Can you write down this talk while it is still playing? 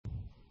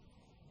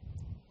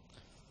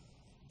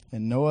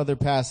And no other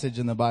passage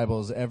in the Bible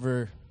has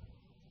ever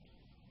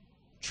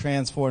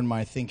transformed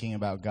my thinking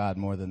about God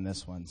more than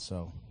this one.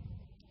 So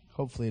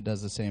hopefully it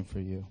does the same for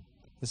you.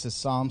 This is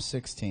Psalm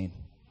 16.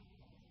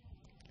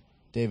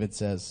 David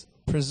says,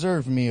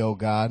 "Preserve me, O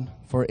God,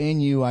 for in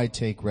you I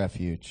take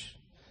refuge.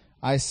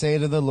 I say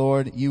to the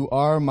Lord, you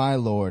are my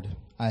Lord.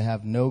 I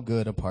have no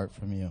good apart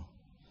from you.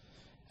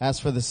 As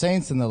for the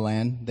saints in the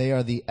land, they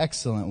are the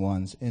excellent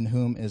ones, in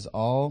whom is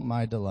all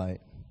my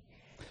delight.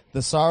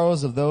 The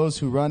sorrows of those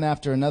who run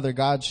after another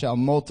god shall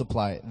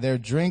multiply. Their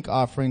drink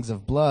offerings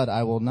of blood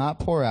I will not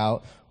pour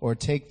out, or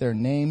take their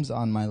names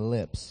on my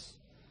lips.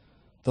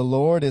 The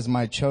Lord is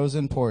my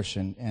chosen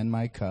portion and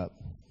my cup.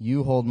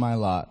 You hold my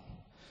lot.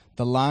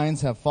 The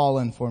lines have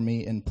fallen for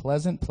me in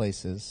pleasant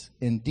places.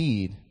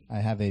 Indeed, I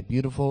have a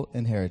beautiful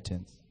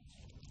inheritance.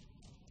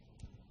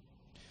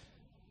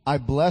 I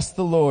bless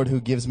the Lord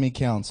who gives me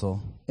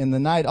counsel. In the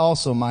night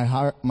also my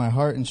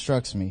heart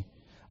instructs me.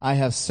 I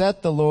have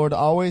set the Lord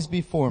always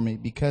before me,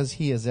 because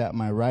he is at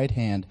my right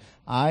hand.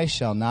 I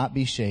shall not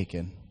be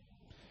shaken.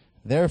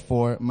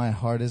 Therefore my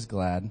heart is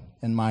glad,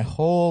 and my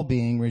whole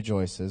being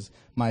rejoices.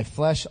 My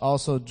flesh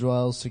also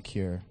dwells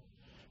secure.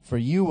 For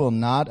you will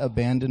not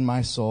abandon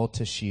my soul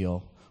to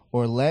Sheol,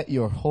 or let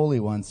your Holy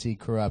One see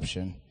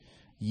corruption.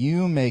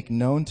 You make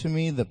known to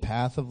me the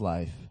path of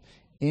life.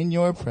 In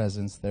your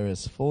presence there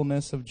is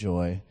fullness of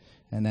joy,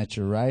 and at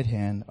your right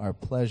hand are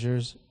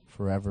pleasures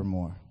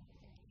forevermore."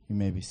 You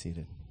may be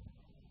seated.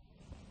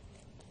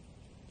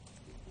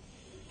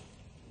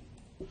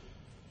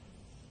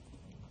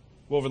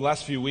 Well, over the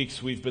last few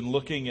weeks, we've been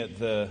looking at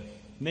the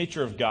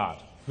nature of God,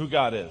 who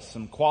God is,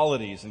 some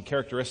qualities and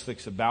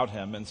characteristics about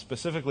him, and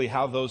specifically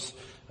how those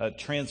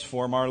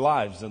transform our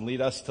lives and lead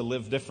us to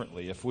live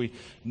differently. If we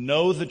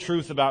know the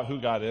truth about who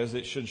God is,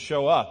 it should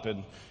show up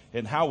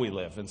in how we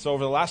live. And so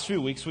over the last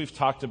few weeks, we've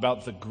talked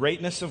about the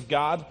greatness of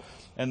God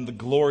and the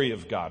glory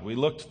of God. We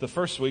looked the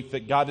first week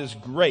that God is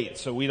great,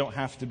 so we don't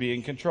have to be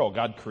in control.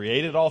 God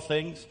created all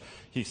things.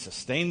 He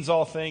sustains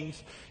all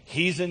things.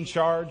 He's in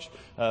charge.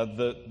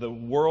 The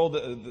world,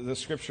 the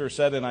scripture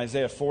said in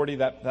Isaiah 40,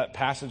 that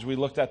passage we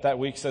looked at that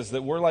week, says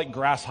that we're like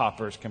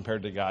grasshoppers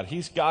compared to God.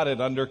 He's got it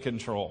under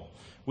control.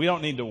 We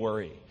don't need to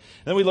worry.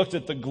 Then we looked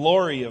at the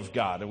glory of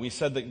God, and we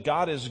said that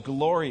God is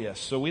glorious,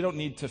 so we don't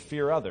need to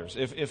fear others.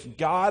 If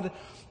God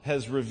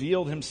has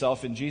revealed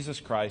himself in Jesus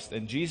Christ,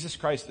 and Jesus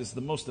Christ is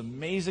the most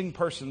amazing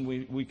person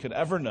we could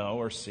ever know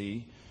or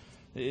see,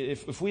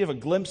 if we have a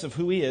glimpse of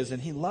who he is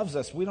and he loves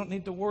us, we don't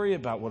need to worry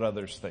about what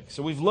others think.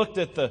 So we've looked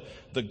at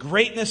the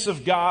greatness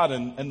of God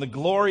and the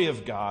glory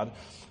of God,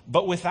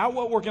 but without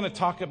what we're going to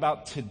talk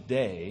about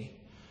today,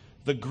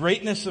 the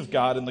greatness of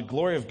God and the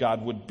glory of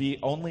God would be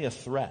only a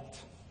threat.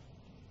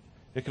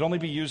 It could only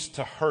be used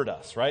to hurt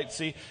us, right?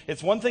 See,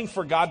 it's one thing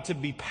for God to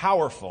be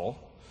powerful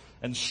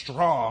and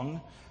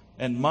strong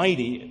and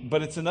mighty,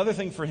 but it's another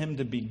thing for him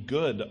to be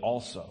good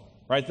also,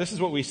 right? This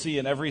is what we see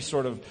in every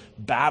sort of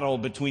battle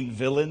between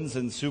villains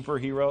and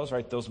superheroes,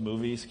 right? Those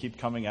movies keep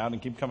coming out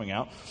and keep coming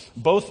out.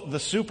 Both the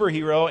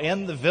superhero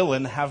and the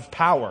villain have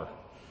power,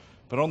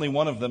 but only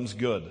one of them's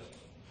good,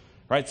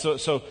 right?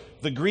 So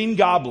the Green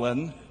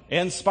Goblin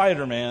and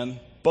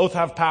Spider-Man both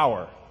have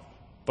power,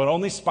 but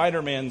only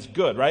Spider-Man's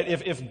good, right?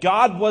 If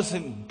God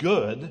wasn't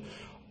good,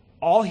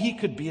 all he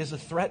could be is a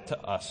threat to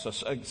us. So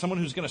someone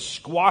who's going to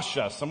squash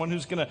us, someone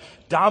who's going to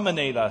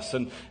dominate us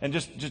and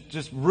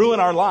just ruin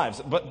our lives.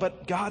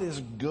 But God is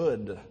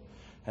good.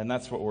 And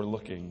that's what we're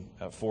looking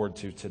forward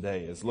to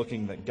today, is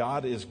looking that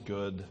God is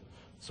good,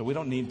 so we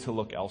don't need to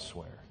look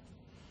elsewhere.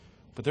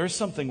 But there is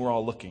something we're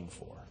all looking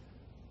for.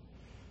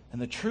 And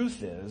the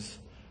truth is,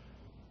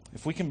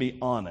 if we can be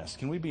honest,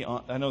 can we be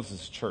honest? I know this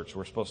is church.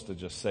 We're supposed to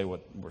just say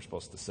what we're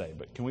supposed to say,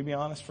 but can we be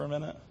honest for a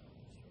minute?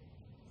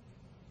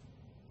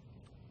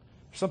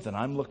 There's something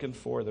I'm looking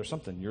for. There's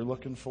something you're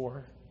looking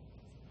for.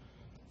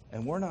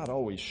 And we're not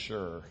always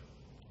sure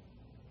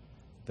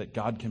that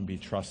God can be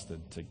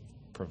trusted to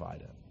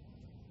provide it.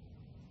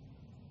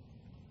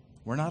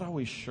 We're not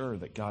always sure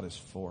that God is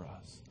for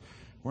us.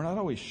 We're not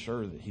always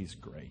sure that he's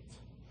great.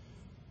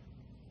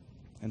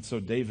 And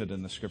so David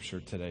in the scripture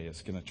today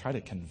is going to try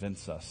to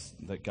convince us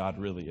that God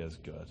really is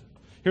good.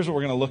 Here's what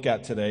we're going to look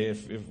at today.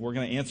 If we're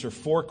going to answer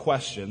 4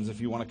 questions,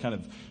 if you want to kind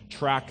of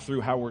track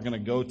through how we're going to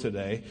go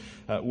today,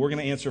 we're going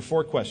to answer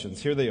 4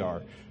 questions. Here they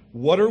are.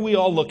 What are we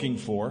all looking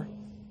for?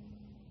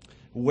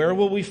 Where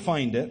will we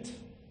find it?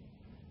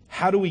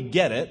 How do we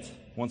get it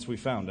once we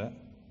found it?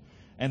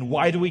 And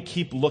why do we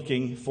keep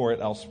looking for it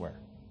elsewhere?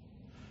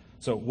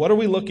 So what are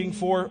we looking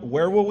for?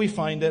 Where will we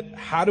find it?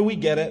 How do we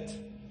get it?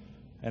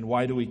 And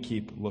why do we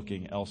keep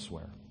looking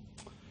elsewhere?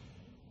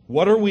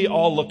 What are we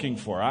all looking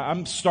for?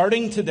 I'm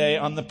starting today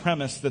on the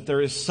premise that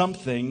there is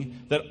something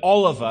that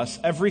all of us,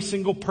 every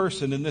single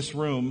person in this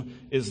room,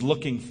 is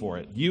looking for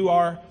it. You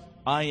are,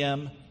 I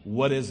am,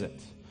 what is it?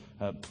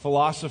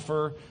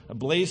 Philosopher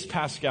Blaise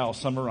Pascal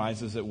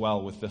summarizes it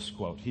well with this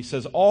quote. He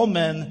says, "All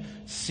men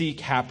seek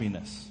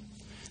happiness.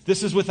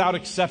 This is without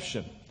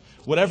exception.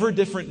 Whatever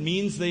different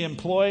means they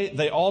employ,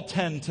 they all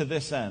tend to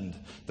this end.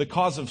 The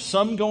cause of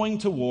some going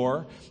to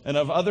war and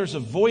of others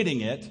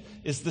avoiding it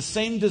is the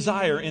same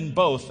desire in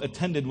both,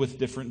 attended with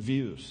different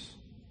views.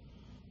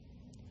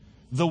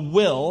 The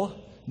will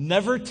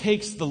never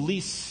takes the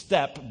least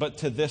step but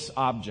to this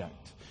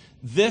object.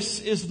 This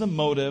is the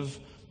motive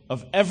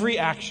of every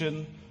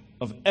action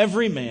of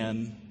every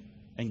man,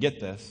 and get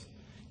this,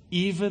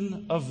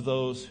 even of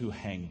those who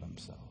hang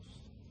themselves.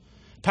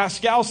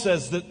 Pascal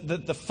says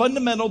that the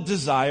fundamental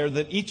desire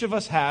that each of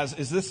us has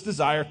is this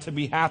desire to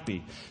be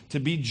happy, to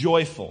be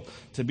joyful,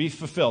 to be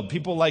fulfilled.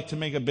 People like to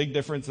make a big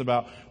difference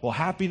about, well,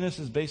 happiness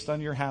is based on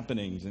your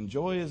happenings and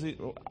joy is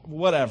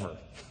whatever. I'm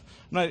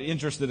not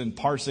interested in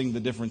parsing the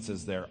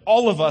differences there.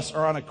 All of us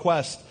are on a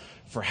quest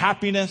for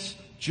happiness,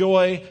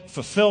 joy,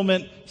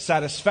 fulfillment,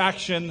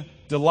 satisfaction,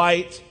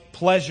 delight,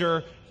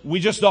 pleasure. We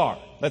just are.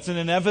 That's an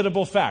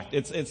inevitable fact.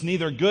 It's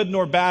neither good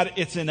nor bad.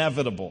 It's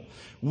inevitable.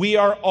 We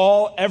are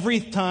all, every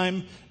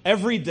time,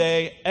 every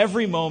day,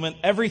 every moment,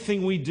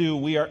 everything we do,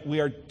 we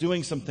are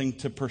doing something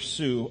to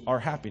pursue our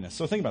happiness.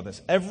 So think about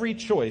this. Every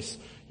choice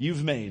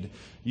you've made,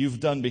 you've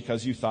done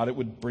because you thought it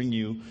would bring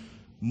you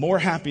more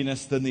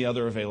happiness than the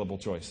other available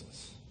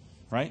choices.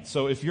 Right?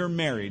 So if you're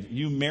married,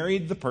 you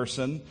married the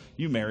person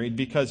you married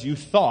because you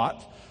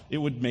thought it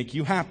would make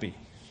you happy.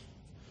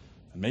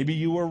 Maybe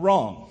you were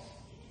wrong,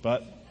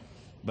 but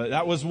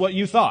that was what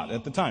you thought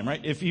at the time,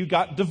 right? If you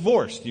got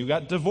divorced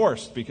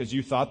because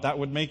you thought that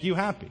would make you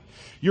happy.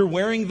 You're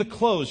wearing the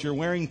clothes you're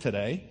wearing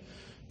today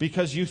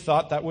because you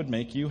thought that would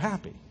make you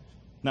happy.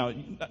 Now,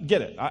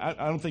 get it. I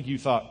don't think you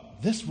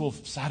thought, this will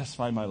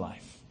satisfy my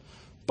life.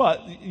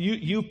 But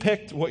you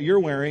picked what you're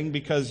wearing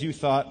because you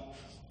thought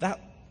that,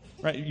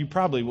 right? You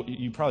probably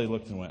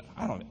looked and went,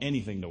 I don't have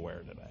anything to wear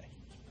today.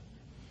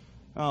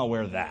 I'll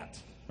wear that,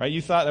 right?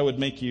 You thought that would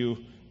make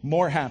you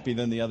more happy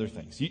than the other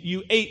things.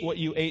 You ate what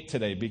you ate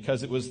today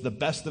because it was the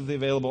best of the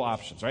available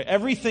options, right?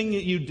 Everything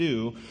that you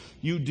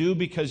do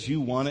because you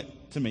want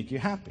it to make you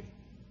happy.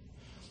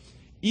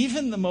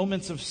 Even the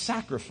moments of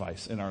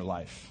sacrifice in our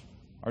life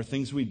are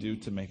things we do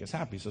to make us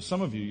happy. So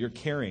some of you, you're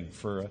caring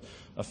for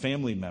a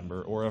family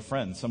member or a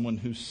friend, someone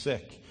who's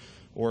sick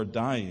or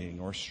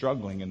dying or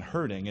struggling and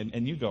hurting,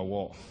 and you go,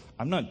 well,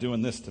 I'm not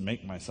doing this to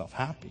make myself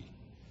happy.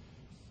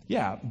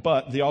 Yeah,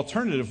 but the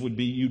alternative would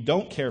be you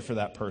don't care for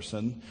that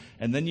person,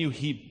 and then you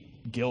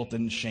heap guilt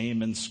and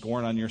shame and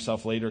scorn on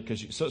yourself later.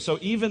 So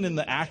even in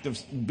the act of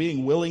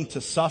being willing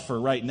to suffer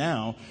right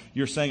now,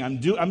 you're saying, I'm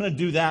going to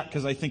do that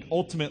because I think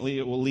ultimately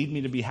it will lead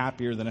me to be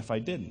happier than if I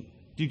didn't.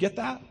 Do you get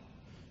that?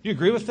 Do you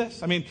agree with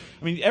this? I mean,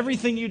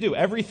 everything you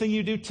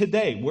do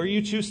today, where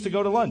you choose to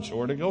go to lunch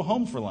or to go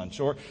home for lunch,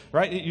 or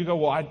right, you go,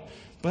 well,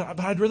 But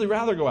I'd really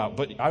rather go out,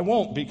 but I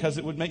won't because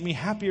it would make me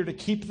happier to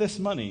keep this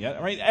money.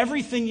 Right?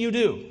 Everything you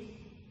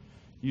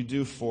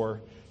do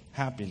for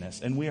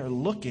happiness. And we are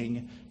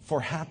looking for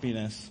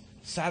happiness,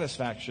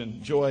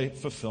 satisfaction, joy,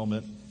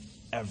 fulfillment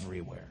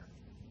everywhere.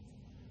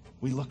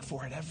 We look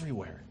for it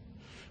everywhere.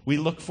 We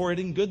look for it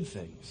in good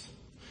things,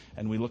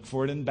 and we look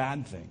for it in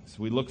bad things.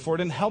 We look for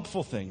it in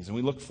helpful things, and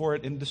we look for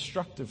it in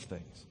destructive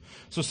things.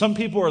 So some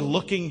people are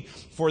looking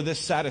for this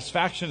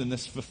satisfaction and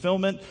this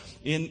fulfillment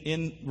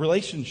in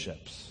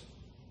relationships.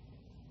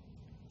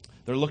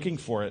 They're looking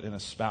for it in a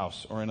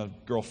spouse or in a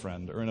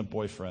girlfriend or in a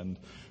boyfriend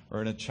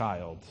or in a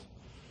child.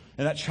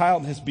 And that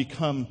child has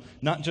become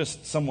not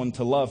just someone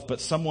to love,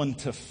 but someone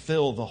to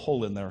fill the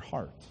hole in their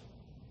heart.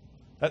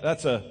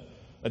 That's a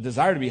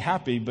desire to be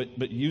happy,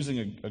 but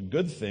using a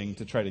good thing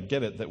to try to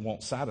get it that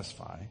won't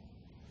satisfy.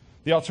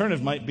 The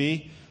alternative might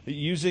be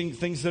using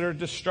things that are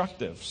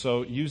destructive.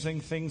 So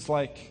using things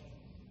like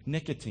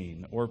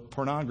nicotine or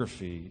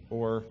pornography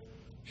or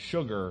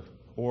sugar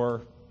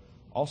or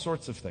all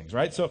sorts of things,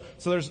 right? So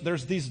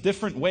there's these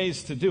different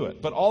ways to do it,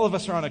 but all of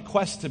us are on a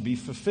quest to be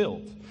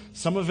fulfilled.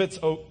 Some of it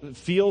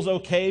feels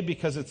okay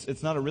because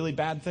it's not a really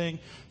bad thing.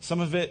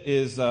 Some of it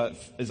is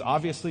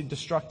obviously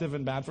destructive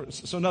and bad for.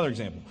 So another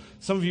example,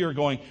 some of you are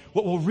going,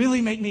 what will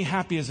really make me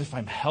happy is if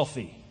I'm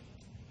healthy.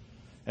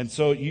 And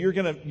so you're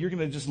gonna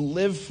just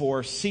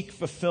seek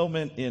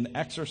fulfillment in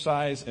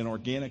exercise, in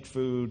organic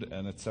food,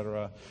 and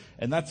etc.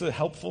 And that's a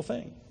helpful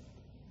thing.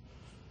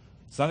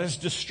 It's not as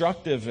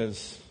destructive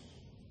as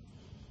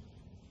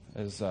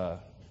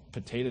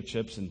potato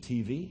chips and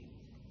TV.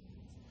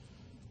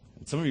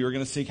 And some of you are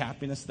going to seek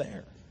happiness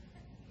there.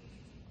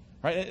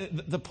 Right?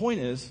 The point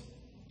is,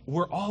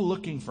 we're all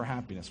looking for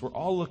happiness. We're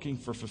all looking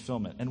for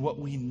fulfillment. And what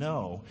we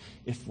know,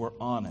 if we're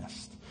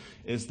honest,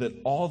 is that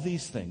all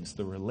these things,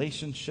 the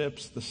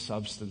relationships, the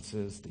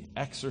substances, the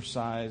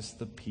exercise,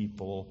 the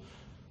people,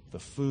 the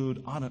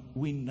food,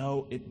 we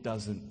know it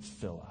doesn't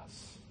fill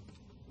us.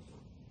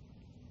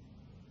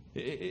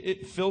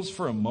 It fills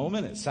for a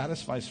moment, it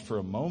satisfies for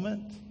a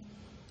moment,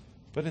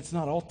 but it's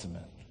not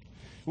ultimate.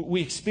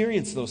 We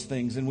experience those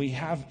things, and we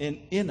have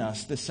in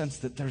us the sense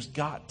that there's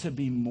got to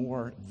be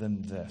more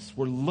than this.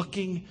 We're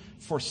looking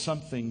for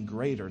something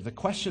greater. The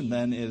question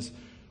then is,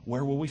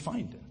 where will we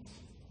find it?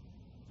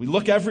 We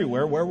look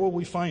everywhere. Where will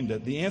we find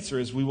it? The answer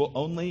is we will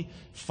only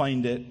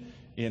find it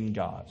in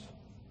God.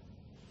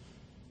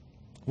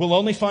 We'll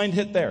only find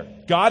it there.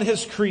 God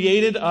has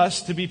created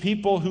us to be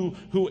people who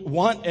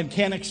want and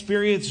can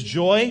experience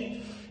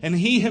joy, and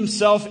He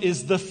Himself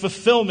is the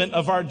fulfillment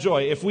of our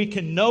joy. If we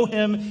can know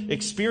Him,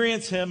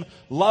 experience Him,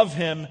 love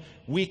Him,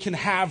 we can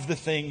have the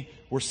thing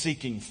we're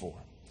seeking for.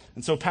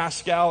 And so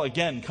Pascal,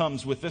 again,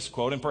 comes with this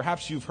quote, and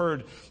perhaps you've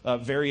heard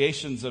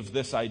variations of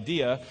this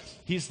idea.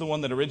 He's the one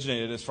that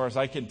originated, as far as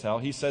I can tell.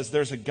 He says,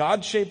 there's a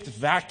God-shaped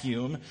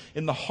vacuum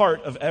in the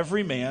heart of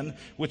every man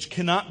which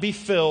cannot be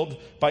filled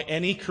by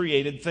any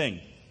created thing.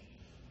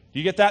 Do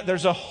you get that?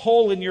 There's a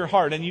hole in your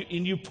heart, and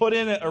you put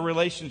in it a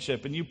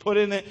relationship, and you put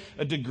in it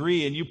a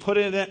degree, and you put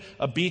in it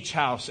a beach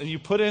house, and you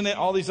put in it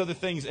all these other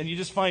things, and you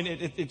just find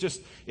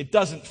it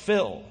doesn't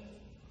fill.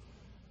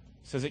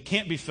 He says it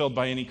can't be filled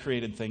by any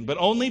created thing, but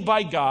only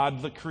by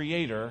God, the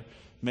Creator,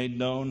 made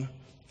known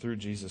through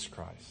Jesus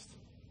Christ.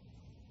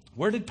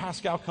 Where did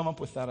Pascal come up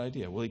with that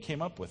idea? Well, he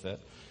came up with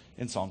it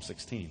in Psalm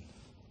 16.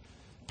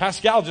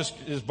 Pascal just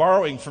is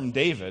borrowing from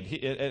David,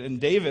 and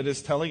David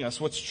is telling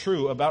us what's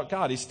true about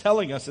God. He's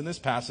telling us in this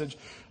passage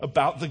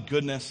about the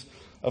goodness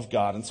of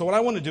God. And so what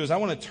I want to do is I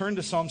want to turn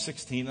to Psalm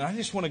 16, and I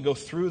just want to go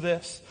through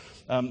this.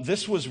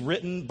 This was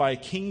written by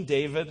King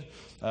David,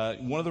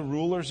 one of the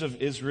rulers of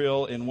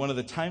Israel in one of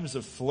the times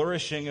of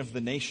flourishing of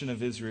the nation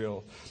of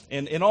Israel.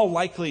 And in all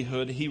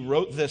likelihood, he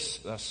wrote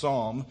this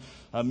psalm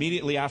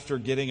immediately after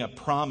getting a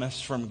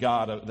promise from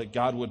God that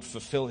God would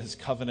fulfill His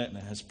covenant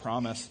and His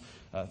promise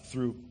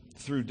through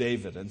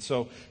David. And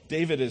so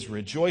David is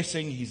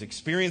rejoicing. He's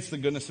experienced the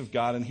goodness of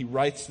God, and he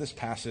writes this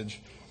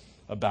passage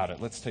about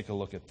it. Let's take a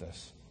look at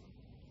this.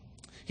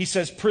 He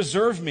says,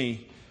 "Preserve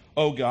me,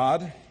 O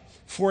God,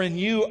 for in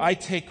you I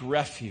take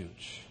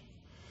refuge."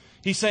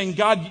 He's saying,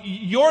 God,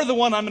 you're the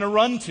one I'm going to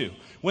run to.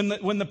 When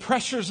the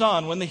pressure's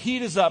on, when the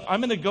heat is up,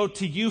 I'm going to go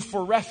to you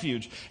for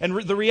refuge. And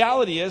the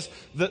reality is,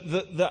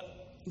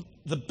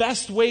 the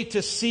best way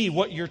to see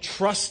what you're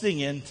trusting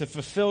in to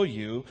fulfill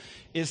you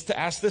is to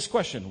ask this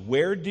question: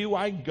 where do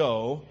I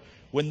go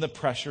when the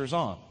pressure's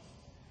on?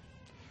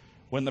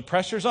 When the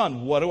pressure's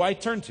on, what do I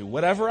turn to?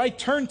 Whatever I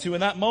turn to in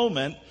that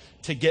moment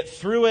to get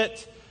through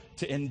it,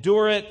 to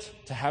endure it,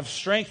 to have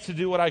strength to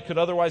do what I could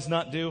otherwise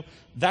not do,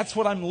 that's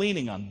what I'm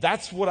leaning on.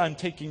 That's what I'm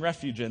taking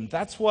refuge in.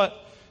 That's what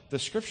the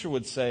Scripture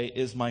would say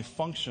is my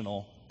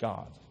functional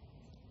God.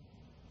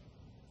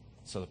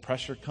 So the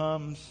pressure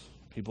comes,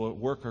 people at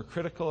work are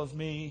critical of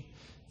me,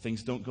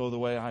 things don't go the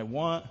way I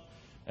want,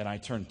 and I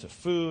turn to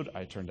food,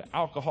 I turn to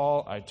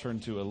alcohol, I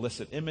turn to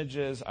illicit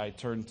images, I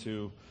turn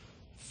to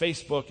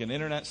Facebook and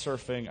internet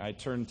surfing, I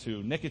turn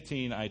to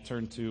nicotine, I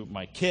turn to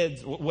my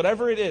kids.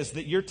 Whatever it is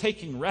that you're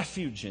taking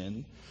refuge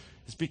in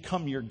has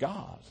become your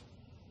God.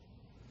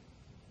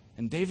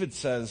 And David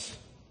says,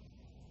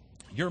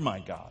 you're my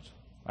God.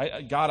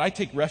 God, I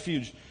take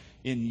refuge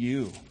in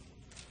you.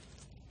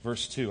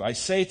 Verse 2, I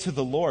say to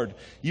the Lord,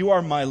 you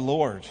are my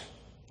Lord.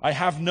 I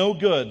have no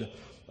good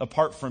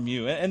apart from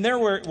you. And there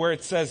where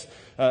it says,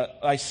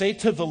 I say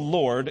to the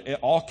Lord, in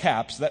all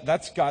caps,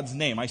 that's God's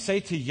name. I say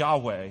to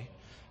Yahweh,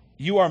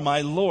 you are my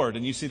Lord.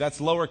 And you see,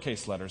 that's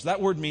lowercase letters. That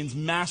word means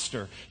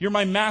master. You're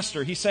my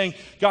master. He's saying,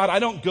 God, I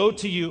don't go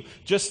to you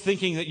just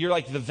thinking that you're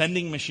like the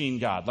vending machine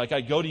God. Like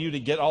I go to you to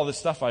get all the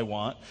stuff I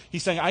want.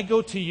 He's saying, I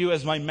go to you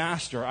as my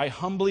master. I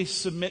humbly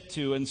submit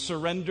to and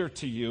surrender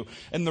to you.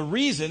 And the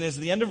reason is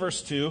the end of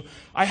verse 2,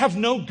 I have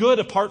no good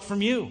apart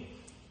from you.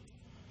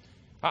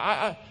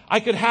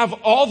 I could have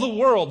all the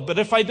world, but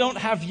if I don't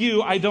have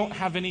you, I don't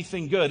have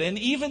anything good. And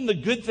even the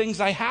good things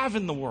I have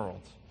in the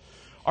world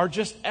are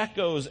just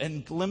echoes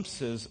and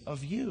glimpses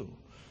of you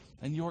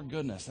and your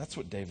goodness. That's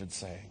what David's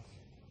saying.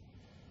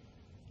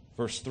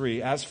 Verse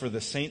 3, as for the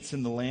saints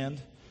in the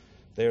land,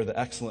 they are the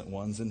excellent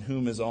ones, in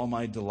whom is all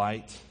my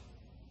delight.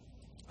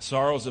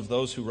 Sorrows of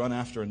those who run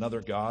after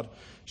another God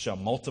shall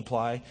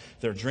multiply.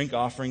 Their drink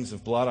offerings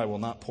of blood I will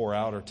not pour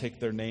out, or take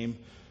their name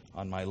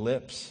on my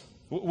lips.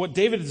 What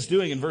David is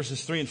doing in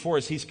verses 3 and 4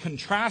 is he's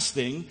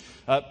contrasting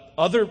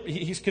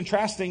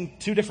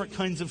two different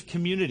kinds of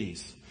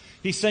communities.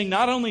 He's saying,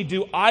 not only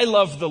do I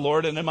love the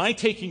Lord and am I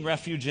taking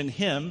refuge in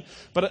Him,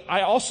 but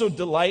I also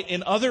delight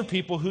in other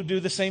people who do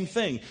the same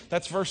thing.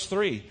 That's verse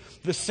 3.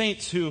 The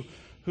saints the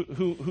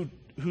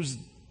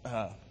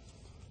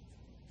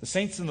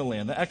saints in the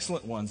land, the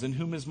excellent ones, in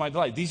whom is my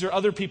delight. These are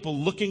other people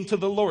looking to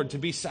the Lord, to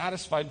be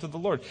satisfied to the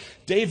Lord.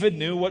 David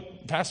knew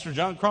what Pastor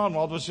John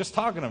Cronwald was just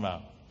talking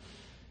about.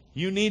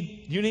 You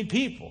need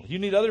people. You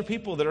need other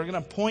people that are going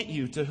to point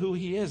you to who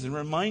He is and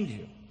remind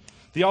you.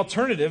 The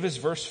alternative is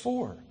verse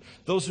 4.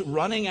 Those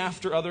running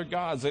after other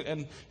gods.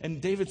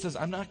 And David says,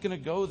 I'm not going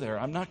to go there.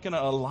 I'm not going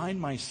to align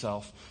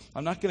myself.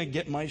 I'm not going to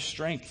get my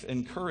strength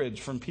and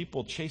courage from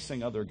people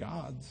chasing other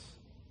gods.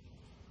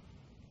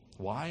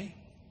 Why?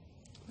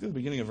 Look at the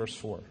beginning of verse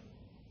 4.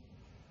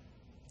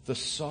 The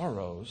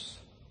sorrows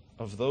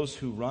of those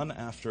who run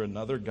after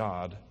another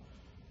god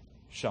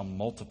shall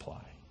multiply.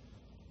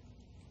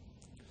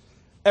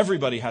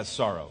 Everybody has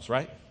sorrows,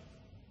 right?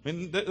 I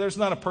mean, there's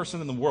not a person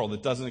in the world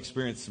that doesn't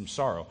experience some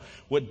sorrow.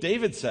 What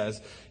David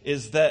says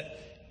is that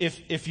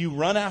if you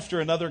run after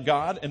another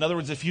god, in other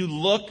words, if you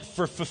look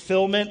for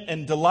fulfillment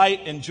and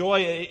delight and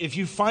joy, if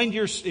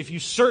you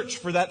search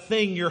for that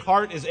thing your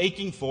heart is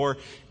aching for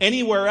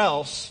anywhere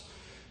else,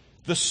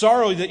 the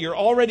sorrow that you're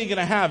already going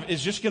to have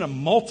is just going to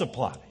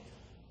multiply.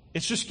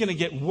 It's just going to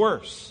get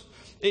worse.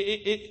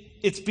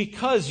 It's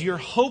because your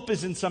hope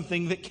is in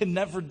something that can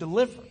never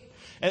deliver.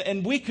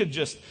 And we could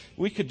just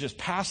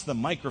pass the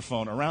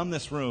microphone around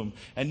this room,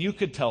 and you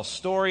could tell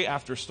story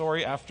after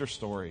story after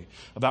story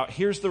about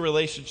here's the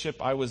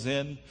relationship I was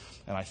in,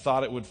 and I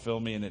thought it would fill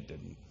me, and it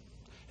didn't.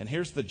 And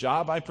here's the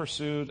job I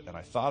pursued, and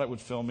I thought it would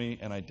fill me,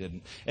 and I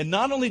didn't. And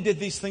not only did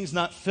these things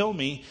not fill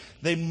me,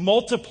 they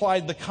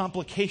multiplied the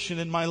complication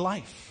in my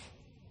life.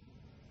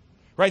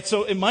 Right?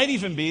 So it might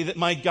even be that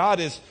my God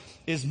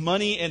is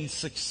money and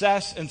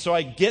success, and so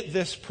I get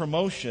this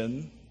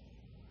promotion.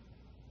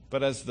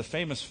 But as the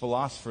famous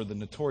philosopher, the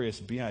notorious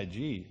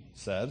B.I.G.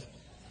 said,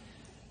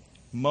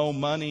 mo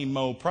money,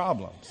 mo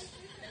problems.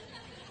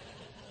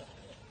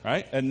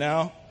 Right? And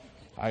now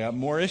I got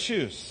more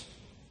issues.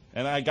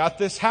 And I got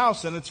this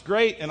house, and it's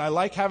great, and I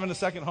like having a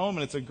second home,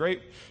 and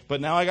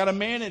but now I got to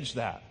manage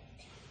that.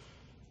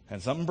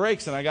 And something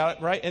breaks, and I got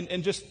it right,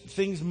 and just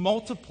things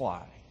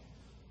multiply.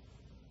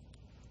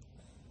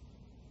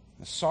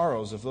 The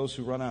sorrows of those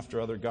who run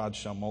after other gods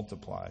shall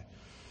multiply.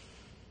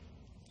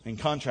 In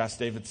contrast,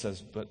 David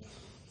says, but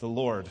the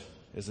Lord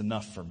is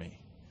enough for me.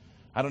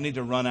 I don't need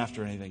to run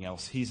after anything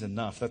else. He's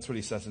enough. That's what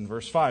he says in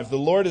verse 5. The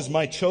Lord is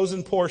my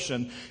chosen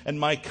portion and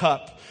my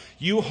cup.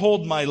 You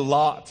hold my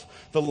lot.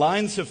 The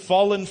lines have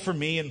fallen for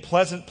me in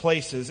pleasant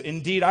places.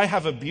 Indeed, I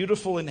have a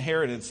beautiful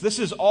inheritance. This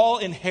is all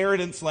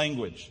inheritance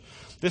language.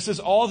 This is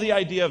all the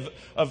idea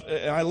of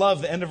and I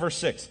love the end of verse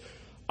 6.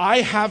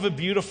 I have a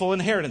beautiful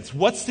inheritance.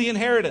 What's the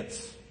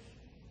inheritance?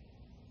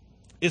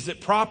 Is it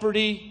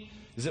property?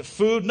 Is it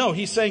food? No,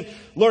 he's saying,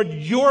 Lord,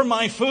 you're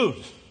my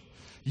food.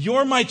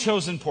 You're my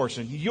chosen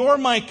portion. You're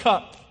my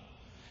cup.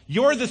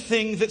 You're the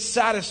thing that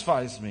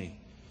satisfies me.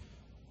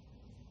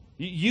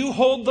 You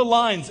hold the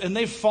lines, and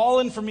they've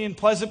fallen for me in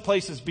pleasant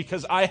places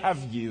because I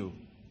have you.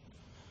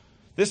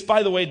 This,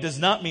 by the way, does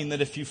not mean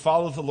that if you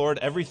follow the Lord,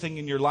 everything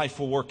in your life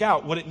will work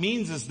out. What it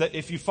means is that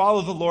if you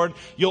follow the Lord,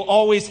 you'll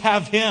always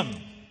have Him.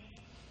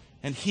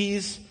 And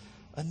He's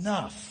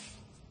enough.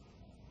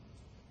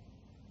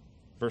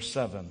 Verse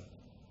 7.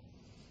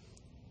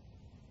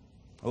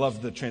 I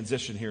love the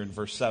transition here in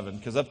verse 7,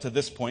 because up to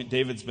this point,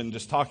 David's been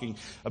just talking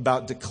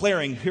about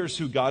declaring, here's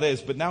who God is.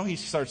 But now he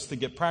starts to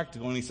get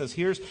practical, and he says,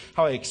 here's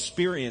how I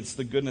experience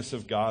the goodness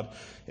of God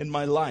in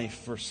my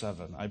life. Verse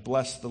 7, I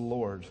bless the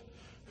Lord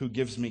who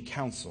gives me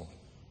counsel.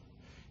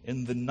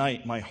 In the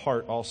night, my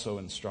heart also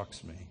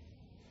instructs me.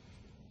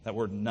 That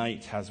word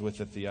night has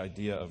with it the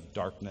idea of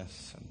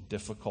darkness and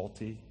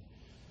difficulty.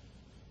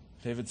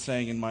 David's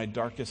saying, in my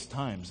darkest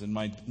times, in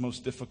my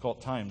most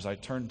difficult times, I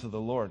turn to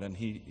the Lord, and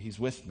He's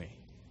with me.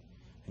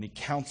 And He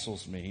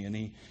counsels me, and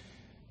He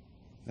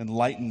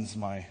enlightens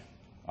my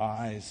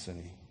eyes,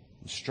 and He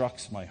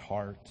instructs my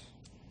heart.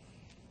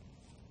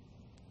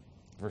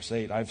 Verse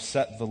 8, I've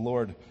set the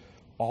Lord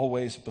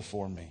always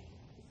before me.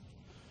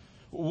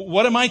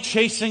 What am I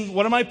chasing?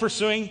 What am I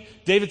pursuing?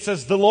 David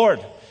says, the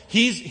Lord.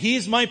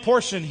 He's my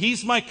portion.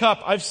 He's my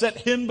cup. I've set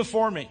Him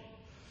before me.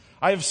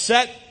 I've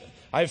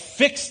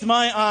fixed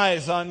my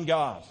eyes on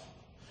God.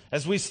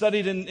 As we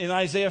studied in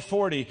Isaiah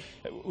 40,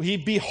 he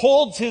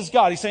beholds his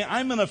God. He's saying,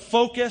 I'm going to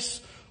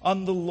focus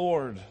on the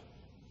Lord.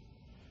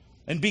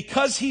 And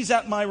because He's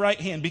at my right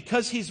hand,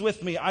 because He's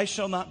with me, I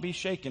shall not be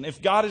shaken.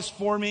 If God is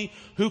for me,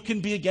 who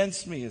can be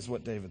against me, is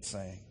what David's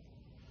saying.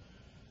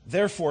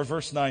 Therefore,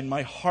 verse 9,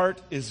 my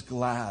heart is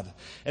glad,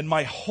 and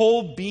my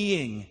whole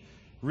being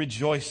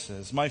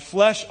rejoices. My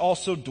flesh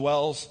also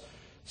dwells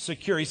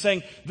secure. He's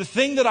saying, the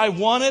thing that I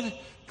wanted,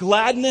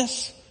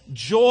 gladness,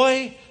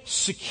 joy,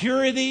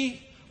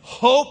 security,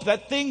 hope,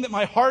 that thing that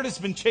my heart has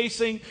been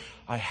chasing,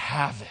 I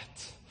have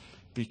it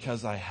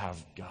because I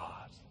have God.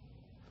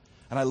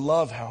 And I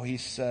love how he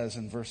says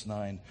in verse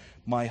 9,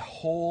 my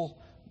whole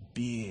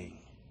being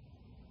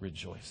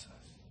rejoices.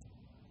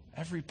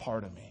 Every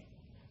part of me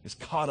is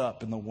caught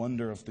up in the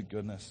wonder of the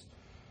goodness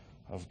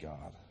of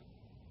God.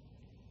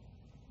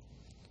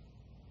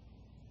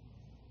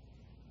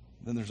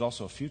 Then there's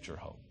also a future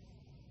hope.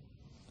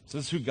 So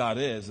this is who God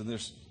is, and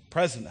there's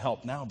present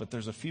help now, but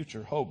there's a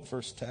future hope.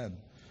 Verse 10.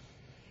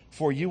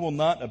 For you will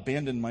not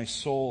abandon my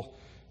soul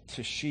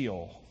to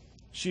Sheol.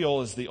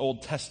 Sheol is the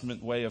Old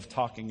Testament way of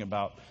talking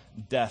about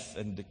death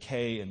and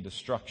decay and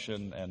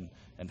destruction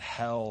and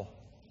hell.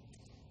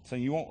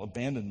 Saying you won't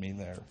abandon me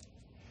there.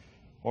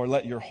 Or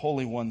let your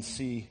Holy One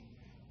see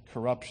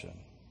corruption.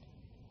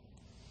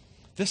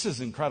 This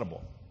is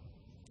incredible.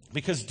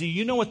 Because do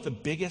you know what the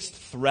biggest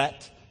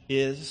threat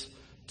is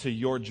to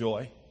your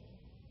joy?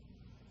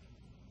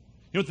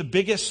 You know what the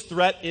biggest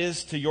threat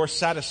is to your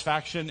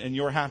satisfaction and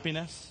your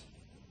happiness?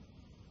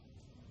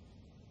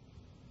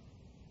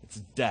 It's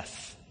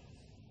death.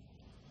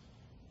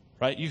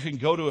 Right? You can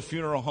go to a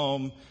funeral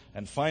home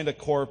and find a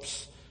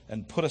corpse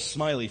and put a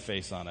smiley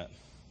face on it.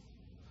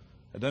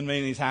 It doesn't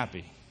mean he's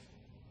happy.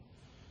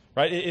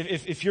 Right?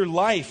 If your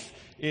life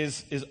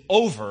is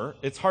over,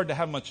 it's hard to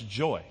have much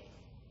joy,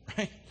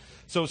 right?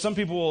 So some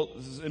people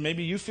will,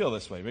 maybe you feel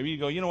this way. Maybe you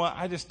go, you know what,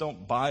 I just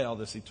don't buy all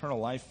this eternal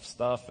life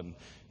stuff, and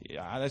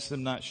I just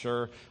am not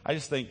sure. I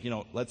just think,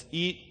 let's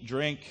eat,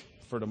 drink,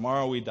 for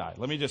tomorrow we die.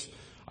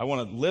 I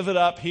want to live it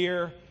up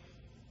here.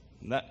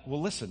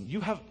 Well, listen,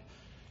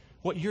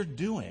 what you're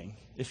doing,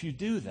 if you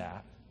do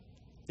that,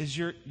 is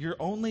you're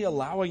only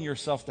allowing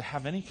yourself to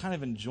have any kind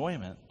of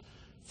enjoyment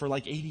for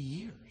like 80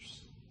 years.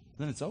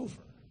 Then it's over.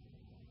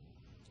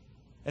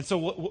 And so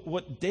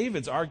what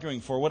David's arguing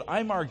for, what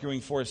I'm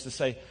arguing for, is to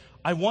say,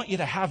 I want you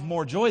to have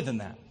more joy than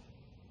that.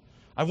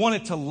 I want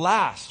it to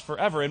last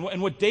forever.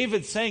 And what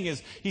David's saying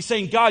is, he's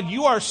saying, God,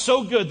 you are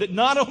so good that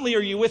not only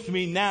are you with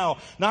me now,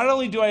 not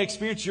only do I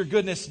experience your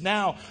goodness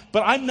now,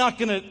 but I'm not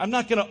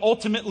gonna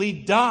ultimately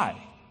die.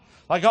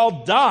 Like,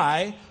 I'll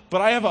die,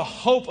 but I have a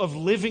hope of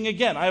living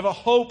again. I have a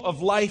hope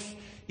of life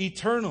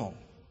eternal.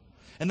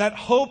 And that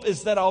hope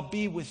is that I'll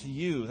be with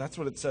you. That's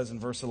what it says in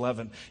verse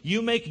 11.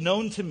 You make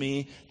known to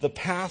me the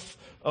path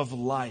of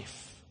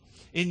life.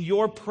 In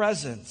your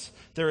presence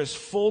there is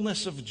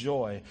fullness of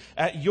joy.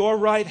 At your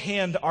right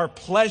hand are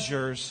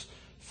pleasures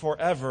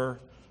forevermore.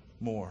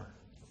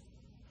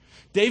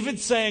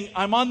 David's saying,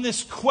 I'm on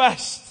this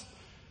quest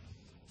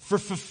for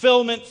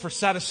fulfillment, for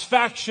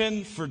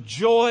satisfaction, for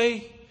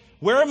joy.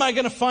 Where am I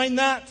going to find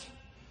that?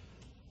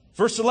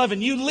 Verse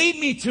 11, you lead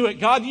me to it,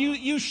 God.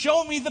 You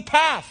show me the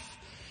path.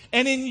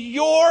 And in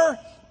your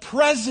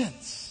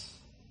presence,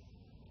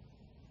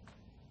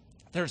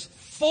 there's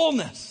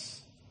fullness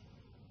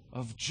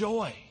of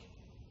joy.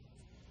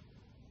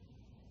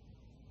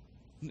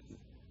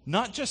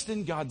 Not just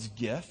in God's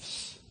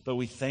gifts, though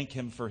we thank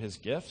him for his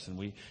gifts and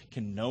we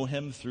can know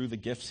him through the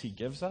gifts he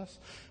gives us,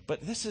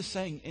 but this is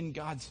saying in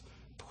God's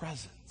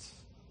presence,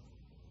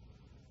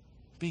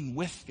 being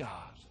with God.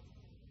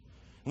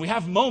 And we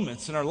have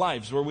moments in our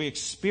lives where we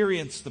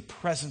experience the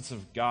presence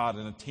of God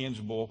in a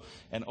tangible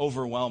and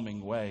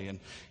overwhelming way.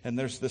 And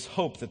there's this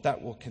hope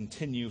that will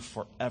continue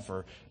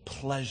forever.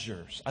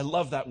 Pleasures. I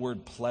love that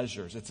word,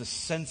 pleasures. It's a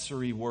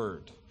sensory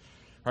word.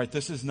 Right?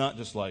 This is not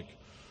just like,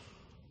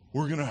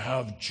 we're going to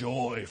have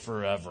joy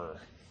forever.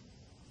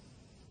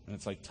 And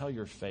it's like, tell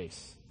your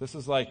face. This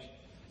is like,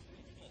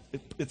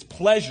 it's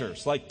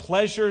pleasures. Like,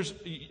 pleasures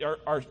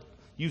are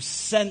you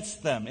sense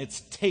them. It's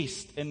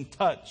taste and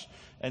touch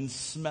and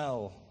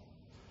smell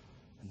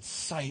and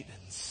sight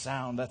and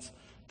sound.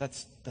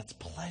 That's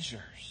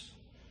pleasures.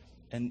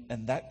 And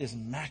that is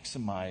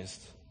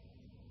maximized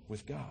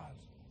with God.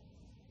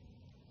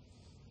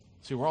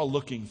 See, we're all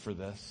looking for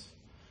this.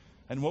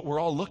 And what we're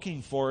all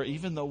looking for,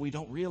 even though we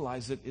don't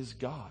realize it, is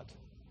God.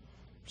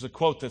 There's a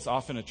quote that's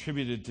often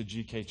attributed to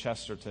G.K.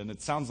 Chesterton.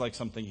 It sounds like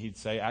something he'd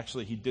say.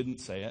 Actually, he didn't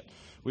say it.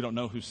 We don't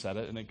know who said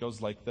it. And it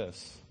goes like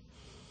this.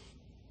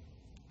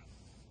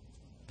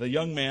 The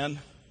young man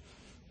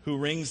who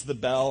rings the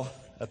bell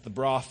at the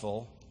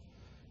brothel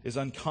is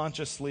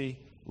unconsciously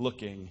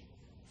looking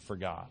for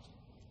God.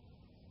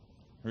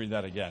 Read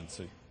that again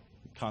so you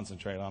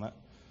concentrate on it.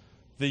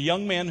 The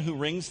young man who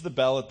rings the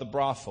bell at the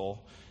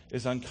brothel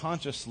is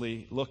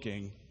unconsciously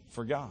looking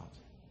for God.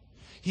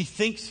 He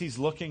thinks he's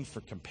looking for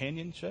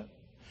companionship.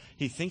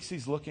 He thinks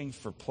he's looking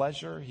for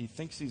pleasure. He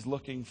thinks he's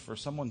looking for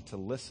someone to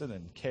listen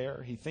and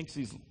care. He thinks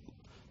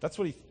that's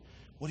what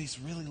he's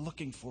really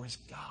looking for is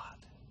God.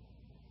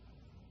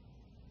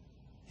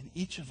 And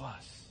each of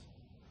us,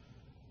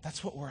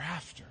 that's what we're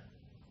after.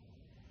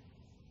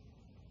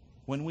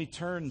 When we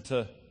turn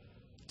to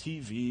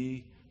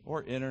TV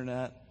or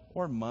internet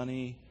or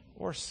money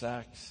or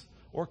sex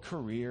or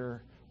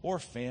career or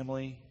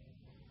family,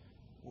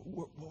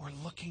 what we're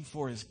looking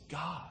for is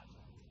God.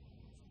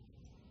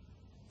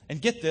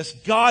 And get this,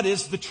 God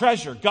is the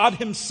treasure, God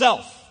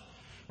himself.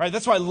 Right?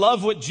 That's why I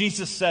love what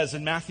Jesus says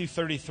in Matthew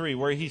 33,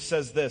 where he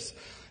says this,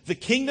 the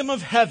kingdom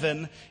of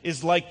heaven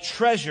is like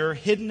treasure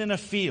hidden in a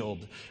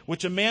field,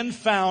 which a man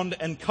found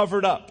and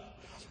covered up.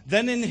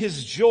 Then in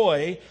his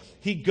joy,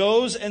 he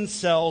goes and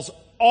sells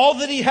all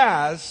that he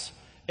has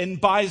and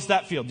buys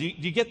that field. Do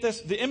you get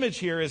this? The image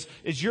here is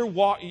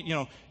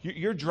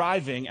you're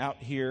driving out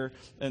here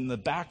in the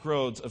back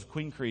roads of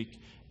Queen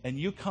Creek and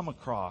you come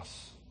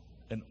across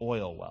an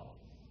oil well.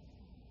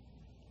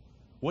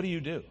 What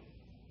do?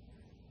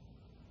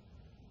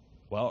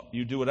 Well,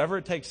 you do whatever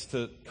it takes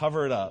to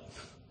cover it up.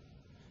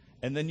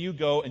 And then you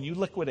go and you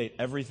liquidate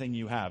everything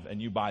you have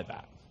and you buy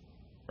that.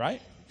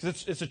 Right?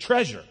 Because it's a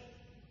treasure.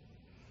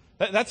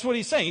 That's what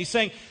he's saying. He's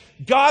saying,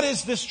 God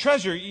is this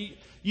treasure.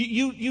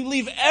 You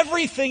leave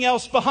everything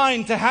else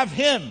behind to have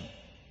him.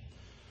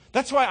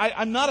 That's why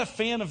I'm not a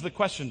fan of the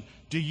question,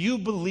 do you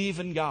believe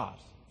in God?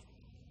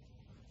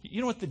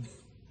 You know what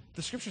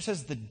the scripture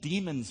says? The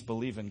demons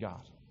believe in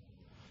God.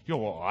 You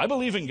go, well, I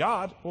believe in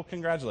God. Well,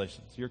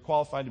 congratulations. You're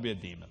qualified to be a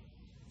demon.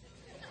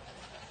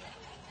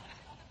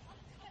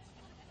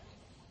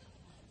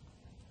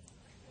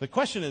 The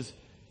question is,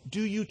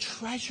 do you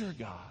treasure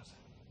God?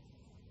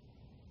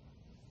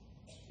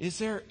 Is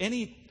there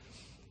any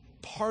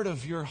part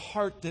of your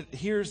heart that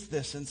hears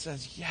this and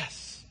says,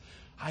 yes,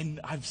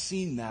 I've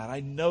seen that. I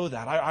know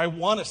that. I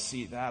want to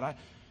see that.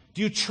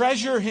 Do you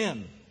treasure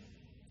Him?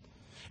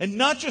 And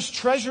not just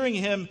treasuring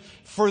Him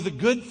for the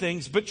good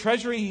things, but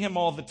treasuring Him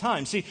all the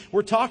time. See,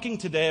 we're talking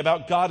today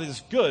about God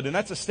is good, and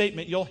that's a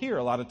statement you'll hear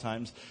a lot of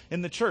times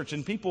in the church.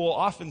 And people will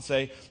often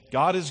say,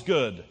 God is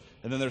good.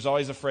 And then there's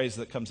always a phrase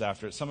that comes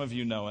after it. Some of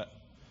you know it.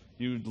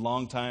 You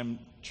longtime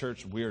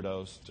church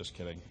weirdos. Just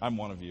kidding. I'm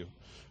one of you.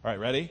 All right,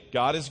 ready?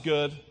 God is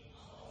good.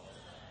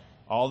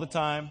 All the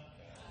time.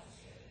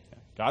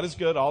 God is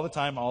good all the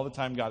time. All the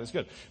time God is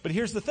good. But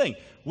here's the thing.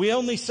 We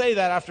only say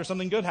that after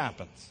something good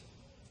happens.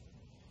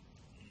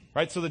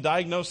 Right? So the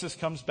diagnosis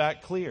comes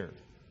back clear.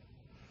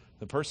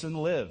 The person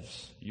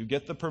lives. You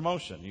get the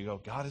promotion. You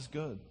go, God is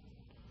good.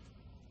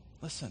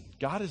 Listen,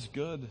 God is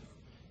good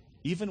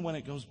even when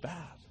it goes bad.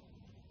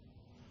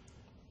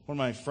 One of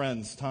my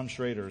friends, Tom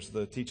Schrader, is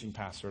the teaching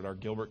pastor at our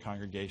Gilbert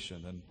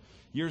congregation. And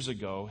years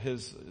ago,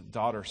 his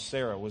daughter,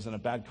 Sarah, was in a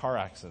bad car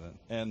accident.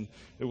 And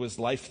it was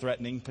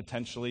life-threatening,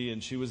 potentially,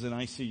 and she was in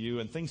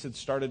ICU. And things had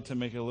started to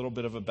make a little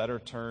bit of a better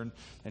turn.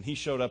 And he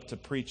showed up to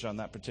preach on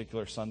that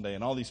particular Sunday.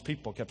 And all these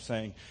people kept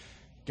saying,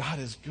 God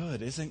is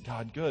good. Isn't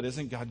God good?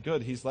 Isn't God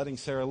good? He's letting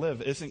Sarah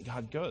live. Isn't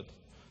God good?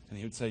 And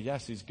he would say,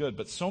 yes, He's good.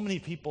 But so many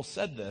people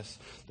said this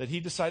that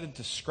he decided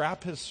to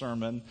scrap his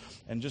sermon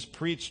and just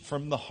preached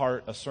from the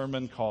heart a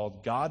sermon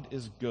called God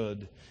is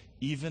Good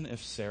Even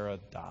If Sarah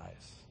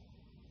Dies.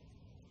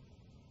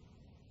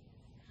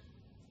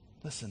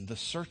 Listen, the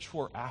search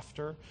we're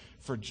after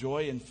for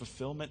joy and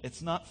fulfillment,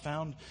 it's not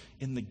found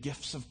in the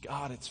gifts of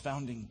God, it's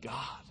found in God.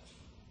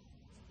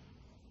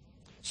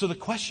 So the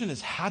question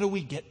is, how do we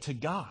get to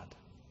God?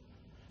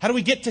 How do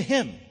we get to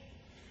Him?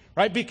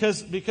 Right?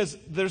 Because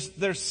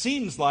there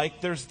seems like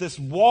there's this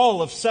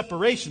wall of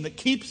separation that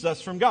keeps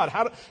us from God.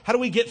 How do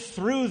we get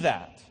through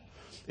that?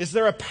 Is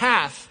there a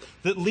path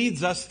that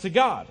leads us to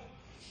God?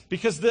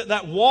 Because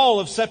that wall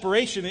of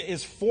separation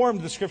is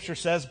formed, the Scripture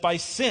says, by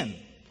sin.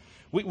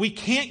 We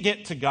can't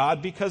get to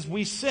God because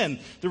we sin.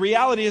 The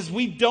reality is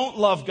we don't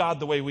love God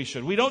the way we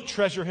should. We don't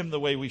treasure Him the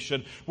way we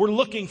should. We're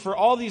looking for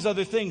all these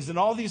other things in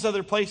all these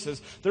other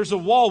places. There's a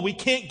wall. We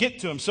can't get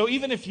to Him. So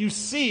even if you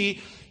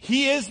see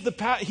He is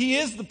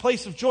the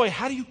place of joy,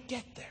 how do you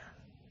get there?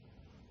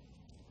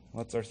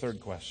 Well, that's our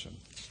third question.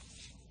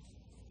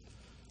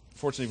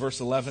 Fortunately, verse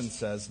 11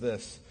 says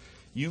this: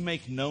 you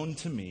make known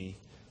to me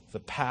the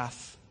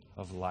path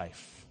of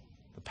life.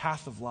 The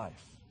path of life.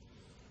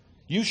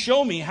 You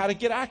show me how to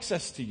get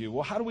access to you.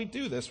 Well, how do we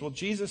do this? Well,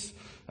 Jesus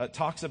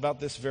talks about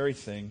this very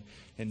thing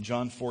in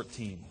John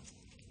 14.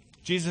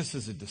 Jesus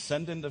is a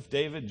descendant of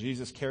David.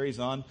 Jesus carries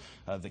on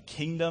the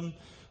kingdom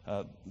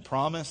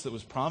promise that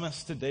was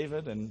promised to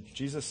David. And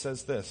Jesus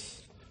says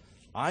this: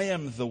 I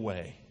am the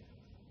way.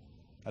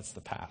 That's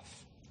the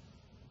path.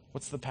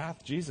 What's the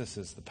path? Jesus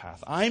is the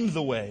path. I'm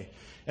the way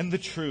and the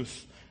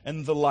truth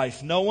and the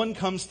life. No one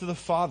comes to the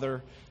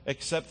Father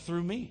except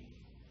through me.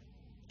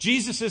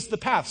 Jesus is the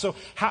path.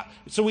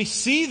 So we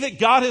see that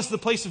God is the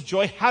place of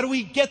joy. How do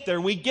we get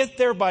there? We get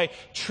there by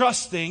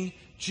trusting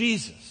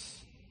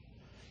Jesus.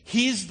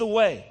 He's the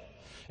way.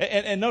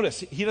 And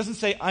notice, He doesn't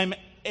say, I'm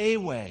a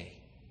way.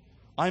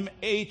 I'm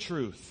a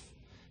truth.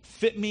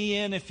 Fit me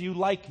in if you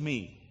like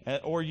me.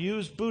 Or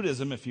use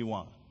Buddhism if you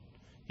want.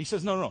 He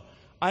says, no.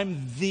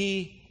 I'm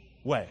the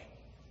way.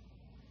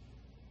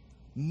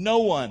 No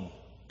one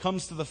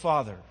comes to the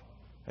Father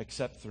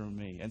except through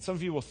me. And some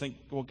of you will think,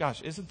 well,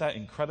 gosh, isn't that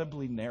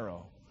incredibly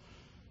narrow?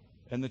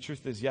 And the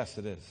truth is, yes,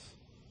 it is.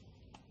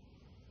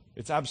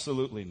 It's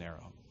absolutely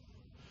narrow.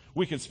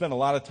 We could spend a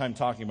lot of time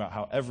talking about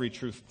how every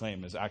truth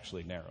claim is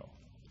actually narrow.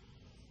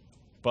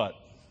 But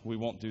we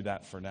won't do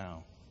that for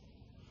now.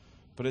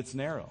 But it's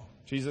narrow.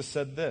 Jesus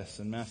said this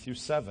in Matthew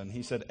 7.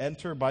 He said,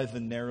 enter by the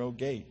narrow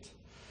gate.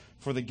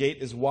 For the gate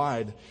is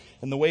wide,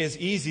 and the way is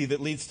easy that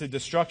leads to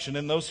destruction,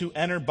 and those who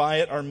enter by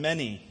it are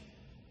many.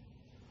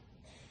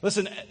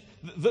 Listen,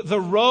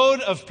 the road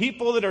of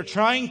people that are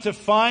trying to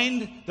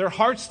find their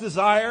heart's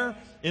desire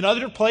in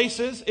other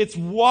places, it's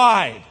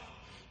wide.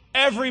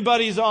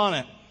 Everybody's on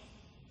it.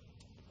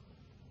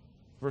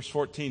 Verse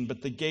 14,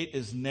 but the gate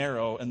is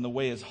narrow and the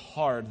way is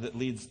hard that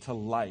leads to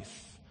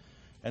life,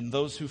 and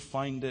those who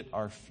find it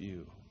are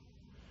few.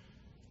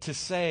 To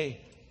say,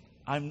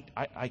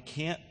 I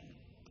can't,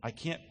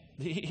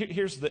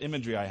 here's the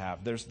imagery I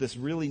have. There's this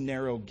really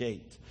narrow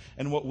gate.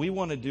 And what we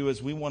want to do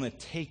is we want to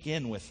take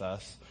in with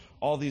us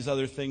all these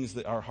other things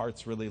that our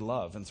hearts really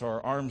love. And so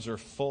our arms are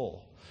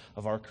full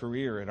of our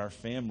career and our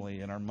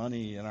family and our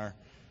money and our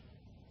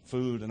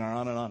food and our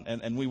on and on.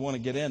 And we want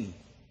to get in.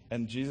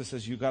 And Jesus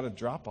says, you got to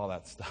drop all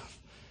that stuff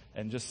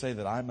and just say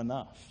that I'm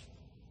enough.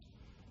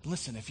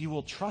 Listen, if you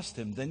will trust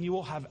Him, then you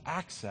will have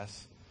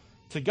access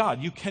to God.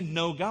 You can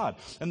know God.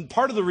 And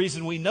part of the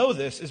reason we know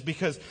this is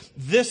because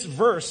this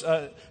verse,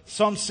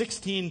 Psalm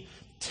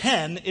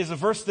 16:10, is a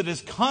verse that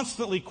is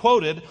constantly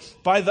quoted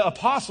by the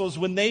apostles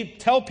when they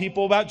tell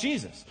people about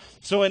Jesus.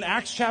 So in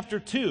Acts chapter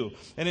 2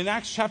 and in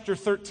Acts chapter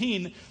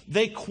 13,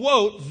 they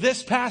quote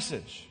this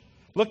passage.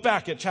 Look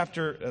back at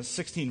chapter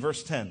 16,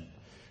 verse 10.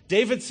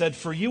 David said,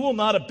 for you will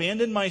not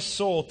abandon my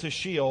soul to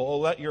Sheol, or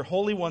let your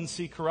Holy One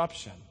see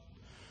corruption.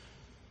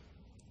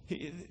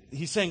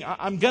 He's saying,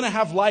 I'm going to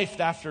have life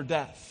after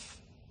death.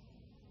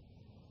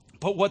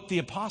 But what the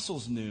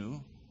apostles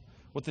knew,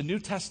 what the New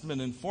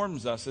Testament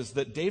informs us, is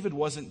that David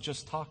wasn't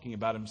just talking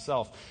about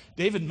himself.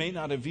 David may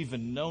not have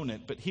even known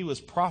it, but he was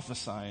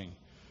prophesying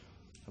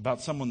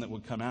about someone that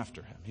would come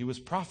after him. He was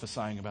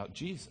prophesying about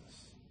Jesus.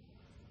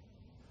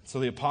 So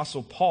the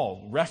apostle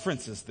Paul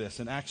references this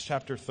in Acts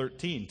chapter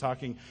 13,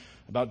 talking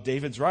about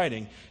David's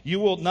writing. You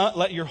will not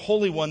let your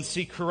Holy One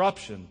see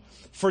corruption.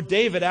 For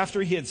David,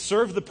 after he had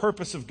served the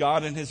purpose of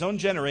God in his own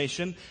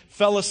generation,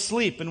 fell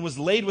asleep and was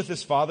laid with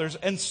his fathers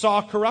and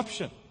saw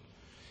corruption.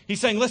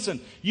 He's saying,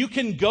 listen, you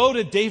can go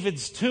to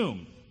David's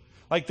tomb.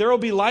 Like, there will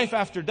be life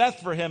after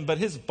death for him, but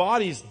his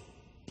body's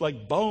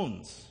like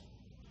bones.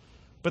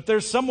 But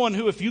there's someone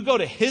who, if you go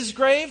to his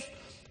grave,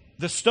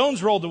 the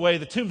stone's rolled away,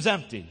 the tomb's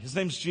empty. His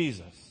name's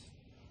Jesus.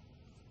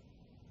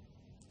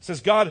 It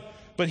says,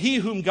 but he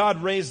whom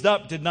God raised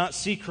up did not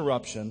see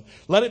corruption.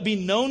 Let it be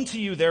known to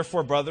you,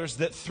 therefore, brothers,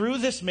 that through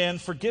this man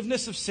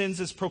forgiveness of sins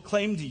is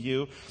proclaimed to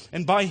you,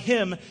 and by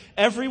him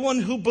everyone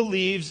who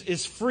believes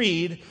is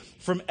freed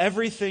from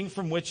everything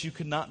from which you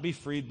could not be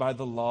freed by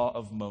the law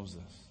of Moses.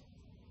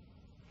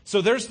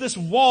 So there's this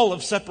wall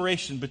of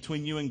separation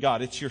between you and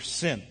God. It's your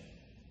sin.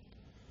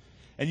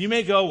 And you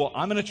may go, well,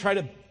 I'm going to try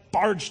to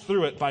barge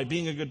through it by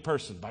being a good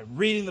person, by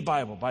reading the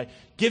Bible, by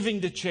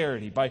giving to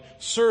charity, by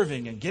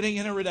serving and getting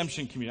in a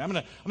redemption community.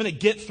 I'm going to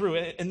get through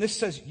it. And this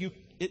says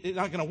it's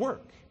not going to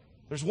work.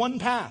 There's one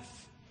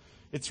path.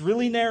 It's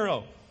really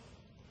narrow.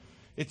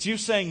 It's you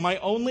saying, my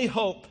only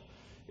hope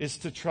is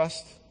to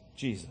trust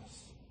Jesus.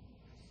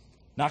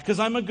 Not because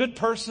I'm a good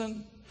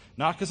person,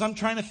 not because I'm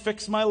trying to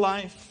fix my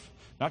life,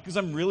 not because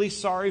I'm really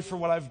sorry for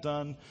what I've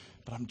done,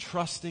 but I'm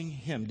trusting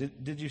him.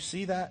 Did you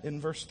see that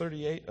in verse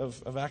 38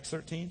 of Acts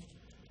 13?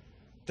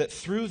 That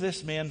through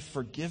this man,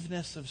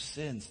 forgiveness of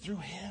sins, through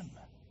him.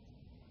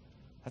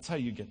 That's how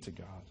you get to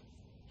God.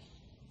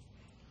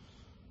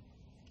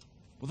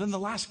 Well, then the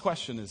last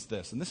question is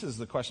this, and this is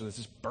the question that's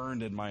just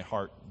burned in my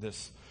heart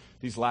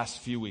these last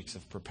few weeks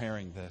of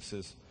preparing this,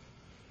 is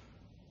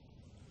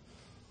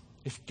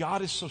if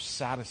God is so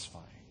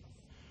satisfying,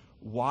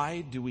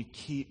 why do we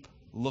keep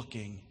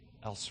looking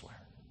elsewhere?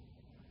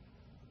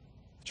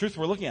 The truth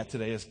we're looking at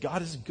today is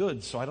God is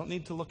good, so I don't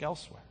need to look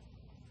elsewhere.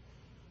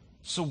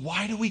 So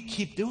why do we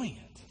keep doing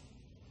it?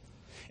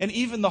 And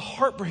even the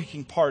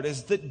heartbreaking part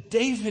is that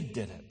David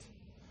did it.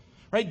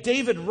 Right?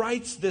 David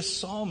writes this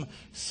Psalm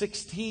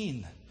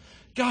 16.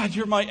 God,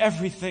 you're my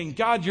everything.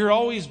 God, you're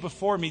always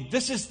before me.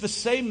 This is the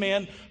same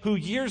man who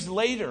years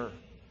later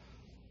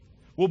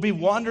will be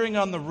wandering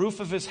on the roof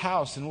of his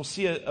house and will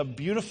see a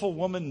beautiful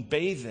woman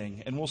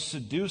bathing and will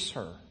seduce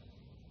her,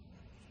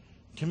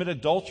 commit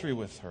adultery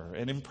with her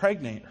and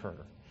impregnate her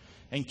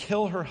and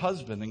kill her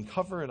husband and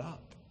cover it up.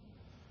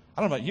 I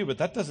don't know about you, but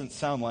that doesn't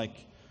sound like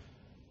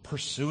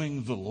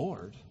pursuing the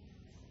Lord.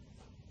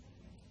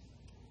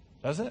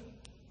 Does it?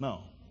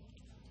 No.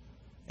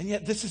 And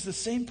yet this is the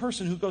same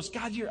person who goes,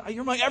 God,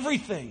 you're my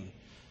everything.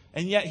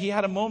 And yet he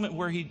had a moment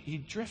where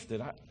he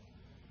drifted.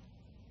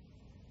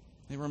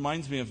 It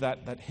reminds me of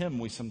that hymn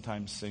we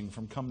sometimes sing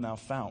from Come Thou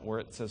Fount, where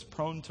it says,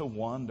 prone to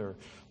wander,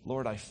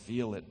 Lord, I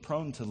feel it.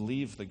 Prone to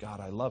leave the God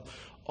I love.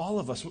 All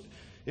of us,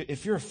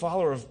 if you're a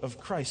follower of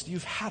Christ,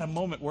 you've had a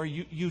moment where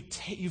you've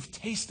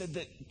tasted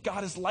that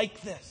God is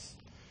like this.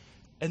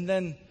 And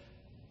then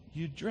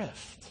you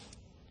drift.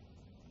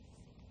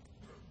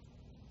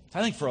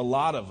 I think for a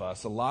lot of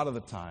us, a lot of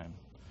the time,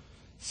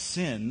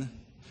 sin,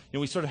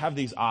 we sort of have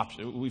these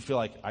options. We feel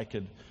like I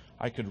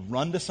could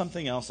run to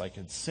something else, I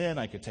could sin,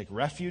 I could take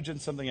refuge in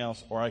something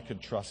else, or I could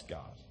trust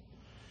God.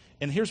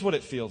 And here's what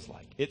it feels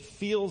like. It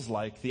feels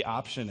like the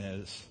option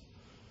is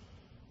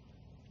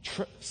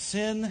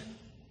sin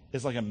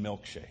is like a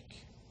milkshake.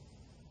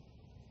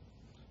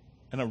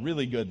 And a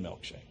really good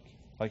milkshake.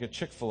 Like a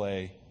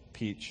Chick-fil-A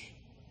peach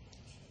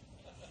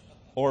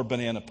or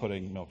banana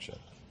pudding milkshake.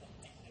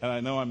 And I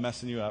know I'm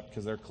messing you up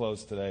because they're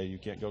closed today. You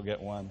can't go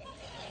get one.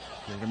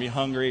 You're going to be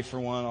hungry for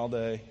one all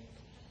day.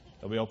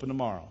 They'll be open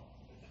tomorrow.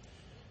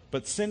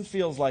 But sin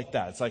feels like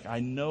that. It's like, I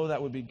know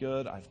that would be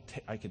good.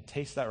 I could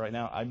taste that right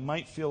now. I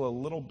might feel a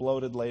little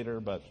bloated later,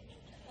 but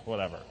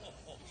whatever.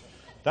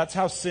 That's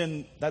how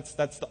sin, that's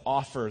the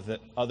offer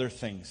that other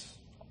things,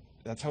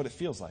 that's what it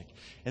feels like.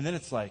 And then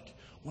it's like,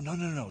 well,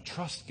 no,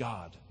 trust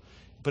God.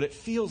 But it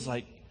feels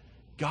like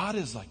God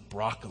is like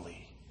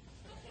broccoli.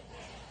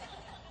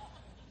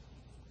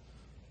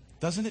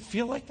 Doesn't it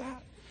feel like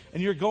that?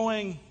 And you're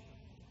going,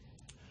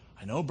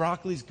 I know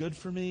broccoli's good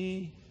for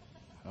me.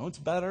 I know it's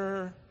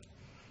better.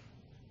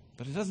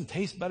 But it doesn't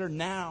taste better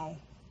now.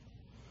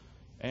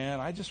 And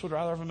I just would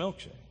rather have a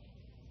milkshake.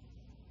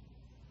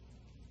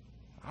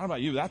 I don't know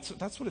about you.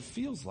 That's what it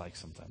feels like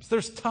sometimes.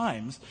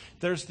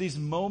 There's these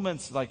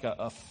moments like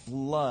a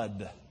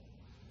flood.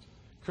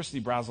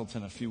 Christy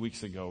Brazelton a few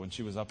weeks ago when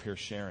she was up here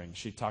sharing,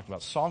 she talked about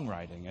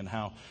songwriting and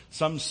how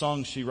some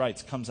songs she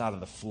writes comes out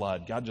of the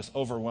flood. God just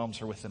overwhelms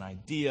her with an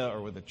idea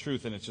or with a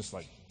truth and it's just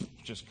like,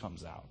 just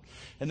comes out.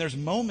 And there's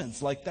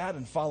moments like that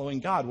in following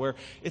God where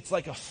it's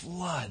like a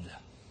flood.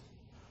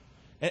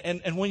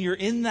 And when you're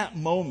in that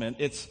moment,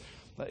 it's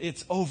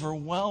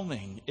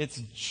overwhelming.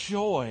 It's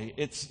joy.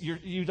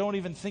 You don't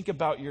even think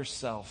about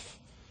yourself.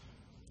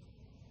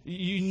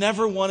 You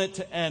never want it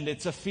to end.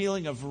 It's a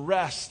feeling of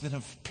rest and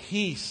of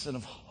peace and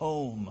of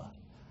home.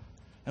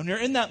 And when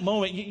you're in that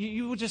moment,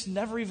 you would just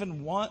never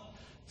even want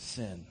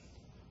sin.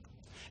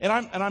 And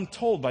I'm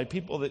told by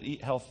people that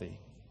eat healthy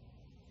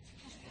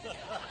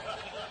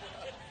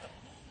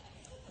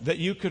that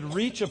you could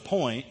reach a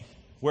point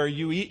where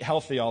you eat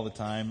healthy all the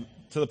time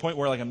to the point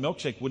where like a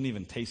milkshake wouldn't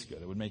even taste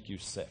good. It would make you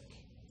sick.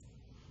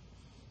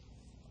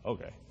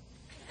 Okay.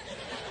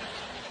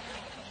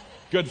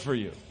 Good for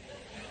you.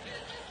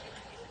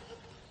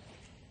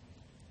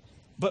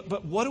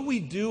 But what do we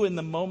do in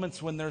the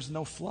moments when there's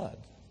no flood?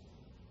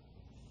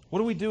 What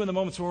do we do in the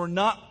moments when we're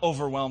not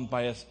overwhelmed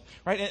by us?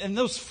 Right? And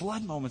those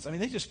flood moments, I mean,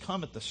 they just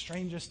come at the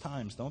strangest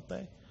times, don't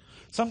they?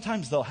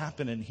 Sometimes they'll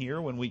happen in here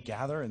when we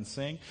gather and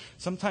sing.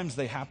 Sometimes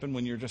they happen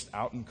when you're just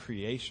out in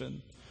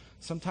creation.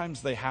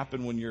 Sometimes they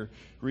happen when you're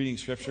reading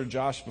Scripture.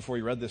 Josh, before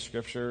he read this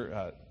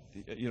Scripture,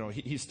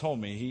 he's told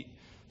me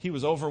he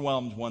was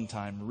overwhelmed one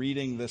time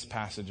reading this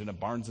passage in a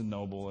Barnes &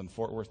 Noble in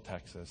Fort Worth,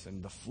 Texas,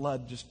 and the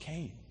flood just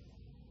came.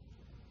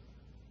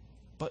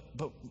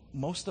 But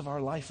most of our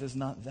life is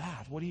not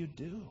that. What do?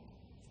 You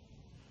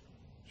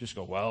just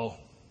go, well,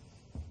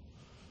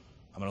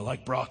 I'm going to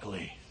like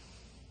broccoli.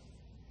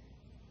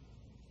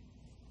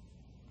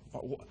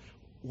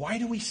 Why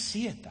do we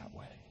see it that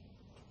way?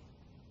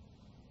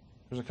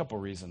 There's a couple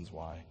reasons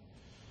why.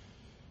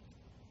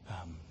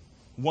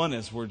 One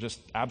is we're just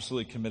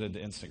absolutely committed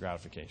to instant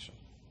gratification.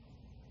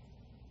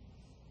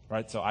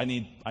 Right? So I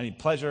need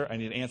pleasure, I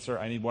need answer,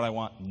 I need what I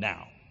want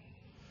now.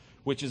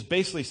 Which is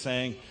basically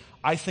saying,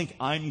 I think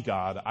I'm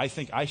God. I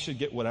think I should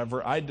get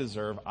whatever I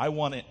deserve. I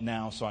want it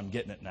now, so I'm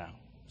getting it now.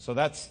 So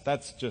that's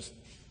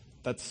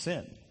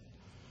sin.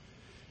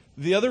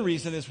 The other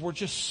reason is we're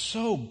just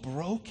so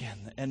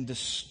broken and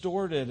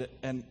distorted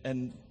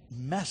and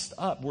messed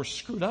up. We're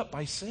screwed up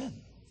by sin.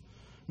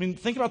 I mean,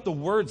 think about the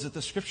words that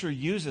the Scripture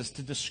uses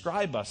to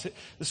describe us.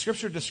 The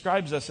Scripture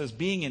describes us as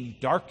being in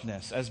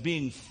darkness, as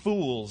being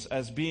fools,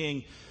 as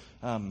being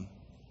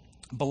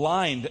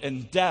blind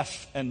and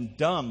deaf and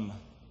dumb,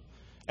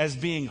 as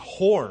being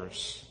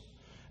whores,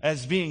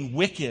 as being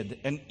wicked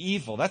and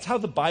evil. That's how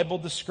the Bible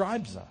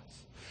describes us.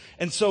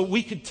 And so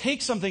we could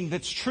take something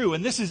that's true,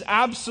 and this is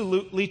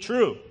absolutely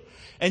true,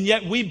 and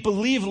yet we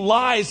believe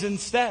lies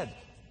instead.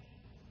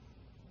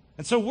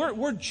 And so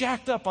we're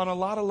jacked up on a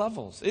lot of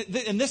levels.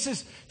 And this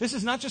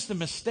is not just a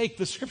mistake.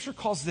 The Scripture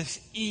calls this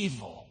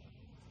evil.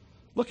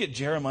 Look at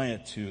Jeremiah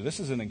 2. This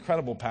is an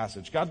incredible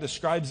passage. God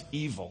describes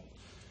evil.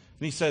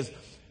 And he says,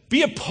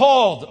 "Be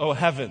appalled, O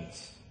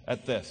heavens,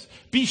 at this.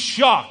 Be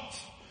shocked.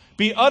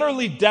 Be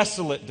utterly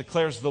desolate,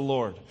 declares the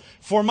Lord.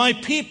 For my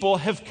people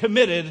have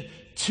committed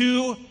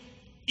 2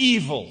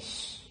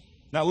 evils."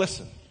 Now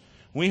listen,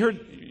 when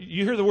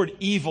you hear the word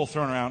evil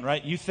thrown around,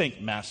 right? You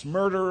think mass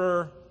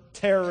murderer,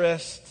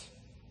 terrorist,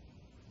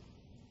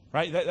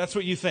 right? That's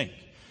what you think.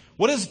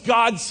 What does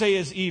God say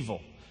is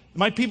evil?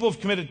 My people have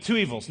committed 2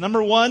 evils.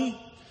 Number 1,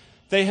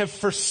 they have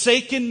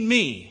forsaken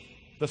me,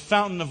 the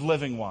fountain of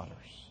living waters.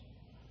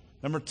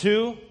 Number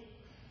 2,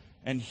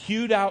 and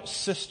hewed out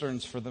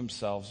cisterns for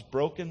themselves,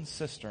 broken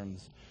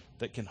cisterns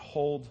that can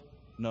hold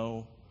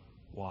no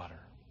water.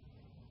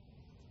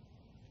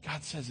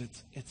 God says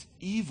it's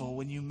evil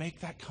when you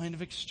make that kind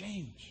of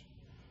exchange.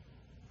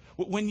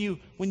 When you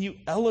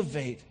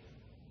elevate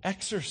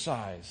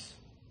exercise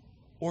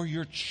or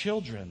your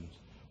children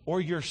or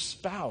your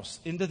spouse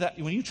into that,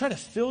 when you try to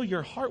fill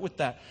your heart with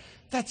that,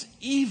 that's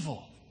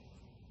evil.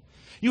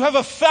 You have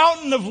a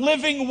fountain of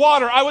living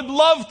water. I would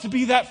love to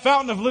be that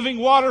fountain of living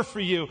water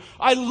for you.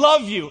 I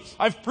love you.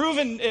 I've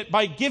proven it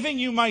by giving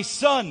you my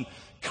Son.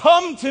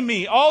 Come to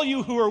me, all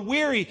you who are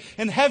weary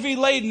and heavy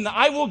laden.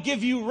 I will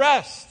give you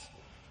rest.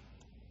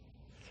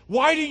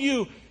 Why do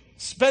you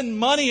spend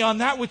money on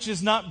that which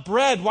is not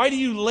bread? Why do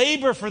you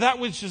labor for that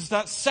which is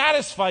not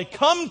satisfied?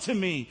 Come to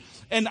me,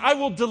 and I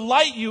will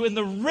delight you in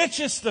the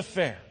richest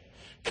affair.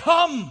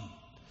 Come.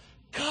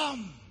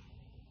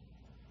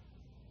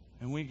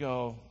 And we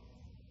go,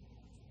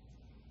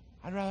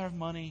 I'd rather have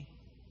money.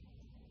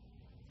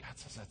 God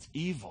says that's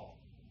evil.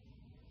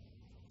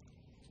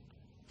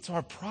 So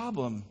the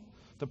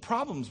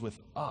problem's with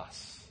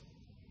us.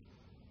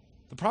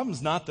 The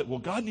problem's not that, well,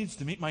 God needs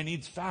to meet my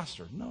needs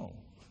faster. No.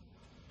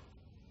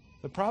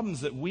 The problem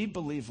is that we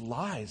believe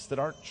lies that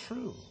aren't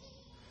true.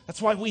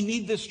 That's why we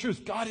need this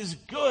truth. God is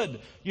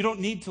good. You don't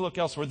need to look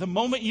elsewhere. The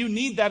moment you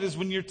need that is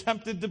when you're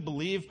tempted to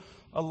believe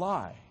a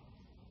lie.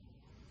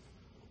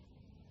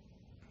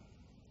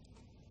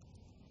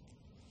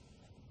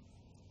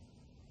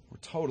 We're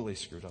totally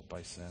screwed up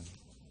by sin.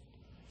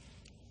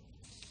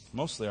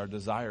 Mostly our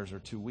desires are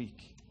too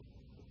weak.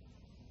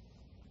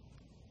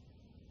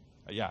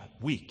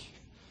 Weak.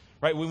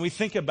 Right? When we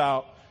think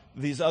about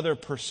these other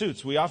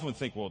pursuits, we often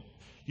think, well,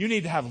 you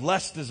need to have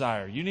less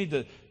desire. You need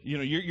to,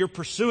 you're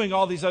pursuing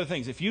all these other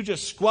things. If you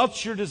just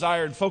squelch your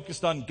desire and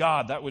focused on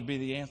God, that would be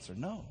the answer.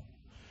 No.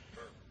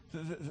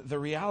 The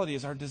reality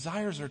is our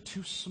desires are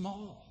too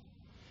small.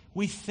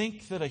 We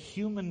think that a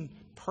human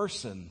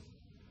person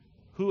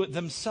who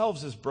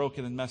themselves is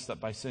broken and messed up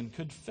by sin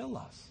could fill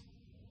us.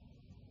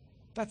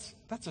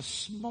 That's a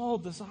small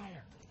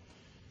desire.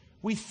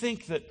 We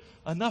think that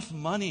enough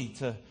money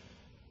to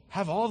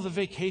have all the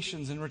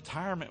vacations and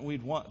retirement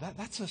we'd want,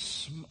 that's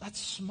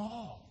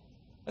small.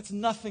 That's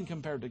nothing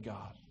compared to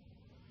God.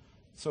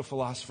 So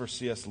philosopher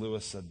C.S.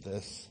 Lewis said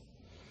this: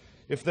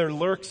 if there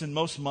lurks in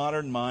most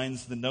modern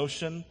minds the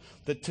notion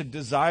that to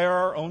desire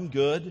our own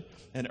good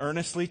and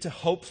earnestly to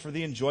hope for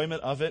the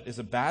enjoyment of it is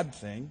a bad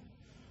thing,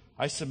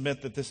 I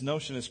submit that this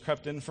notion has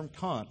crept in from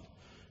Kant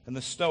and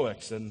the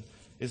Stoics and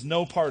is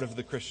no part of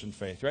the Christian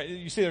faith. Right?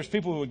 You see, there's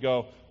people who would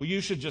go, well, you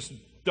should just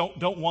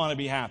don't want to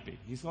be happy.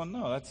 He's going,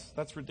 no,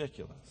 that's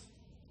ridiculous.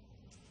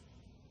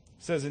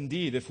 He says,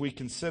 indeed, if we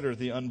consider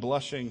the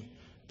unblushing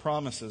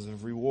promises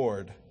of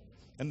reward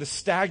and the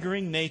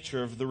staggering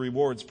nature of the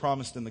rewards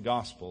promised in the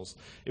Gospels,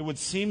 it would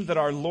seem that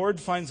our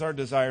Lord finds our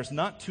desires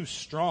not too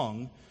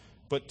strong,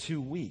 but too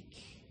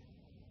weak.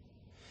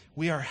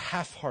 We are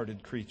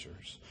half-hearted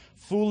creatures,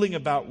 fooling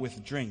about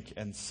with drink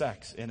and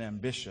sex and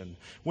ambition,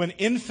 when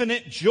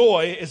infinite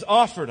joy is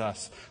offered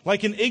us,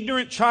 like an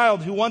ignorant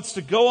child who wants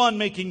to go on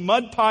making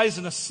mud pies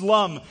in a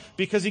slum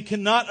because he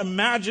cannot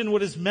imagine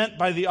what is meant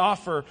by the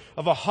offer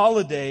of a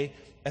holiday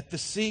at the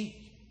sea.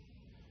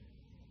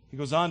 He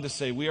goes on to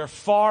say, we are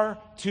far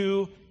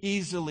too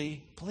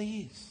easily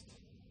pleased.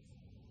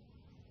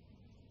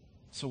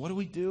 So what do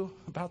we do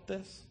about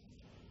this?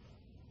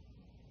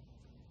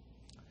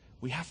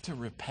 We have to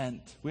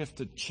repent. We have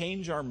to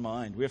change our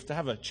mind. We have to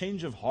have a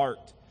change of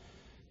heart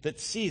that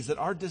sees that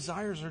our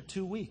desires are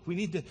too weak. We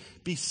need to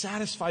be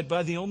satisfied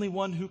by the only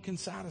one who can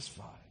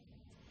satisfy.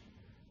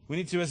 We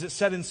need to, as it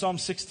said in Psalm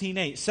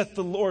 16:8, set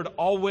the Lord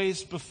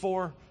always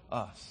before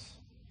us.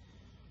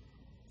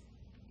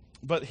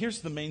 But here's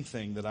the main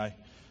thing that I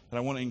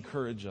want to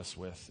encourage us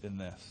with in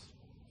this.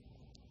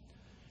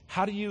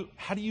 How do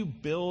you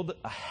build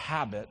a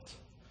habit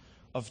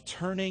of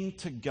turning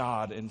to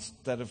God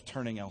instead of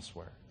turning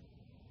elsewhere?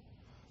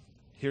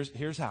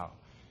 Here's how.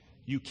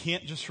 You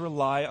can't just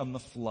rely on the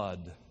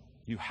flood.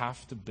 You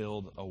have to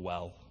build a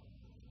well.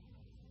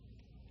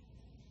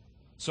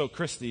 So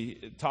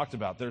Christy talked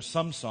about there's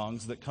some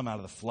songs that come out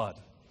of the flood.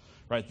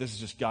 Right? This is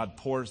just God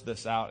pours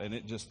this out and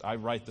I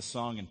write the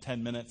song in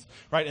 10 minutes.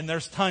 Right? And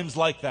there's times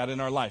like that in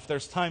our life.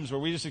 There's times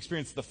where we just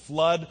experience the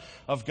flood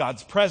of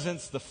God's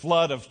presence, the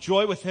flood of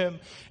joy with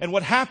Him. And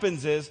what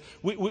happens is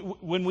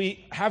when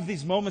we have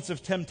these moments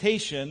of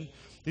temptation,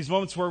 these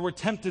moments where we're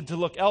tempted to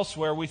look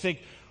elsewhere, we think,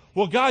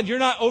 well, God, you're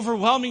not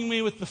overwhelming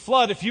me with the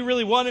flood. If you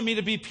really wanted me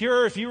to be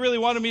pure, if you really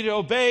wanted me to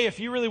obey,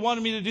 if you really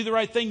wanted me to do the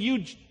right thing,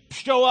 you'd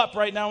show up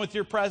right now with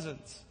your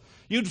presence.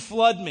 You'd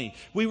flood me.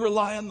 We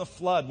rely on the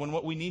flood when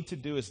what we need to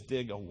do is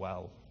dig a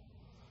well.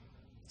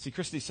 See,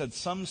 Christy said,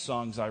 some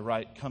songs I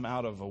write come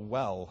out of a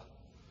well.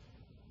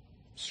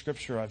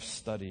 Scripture I've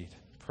studied,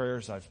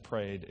 prayers I've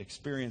prayed,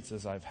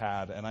 experiences I've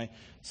had, and I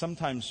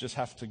sometimes just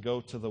have to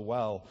go to the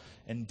well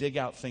and dig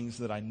out things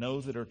that I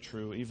know that are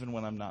true even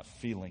when I'm not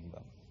feeling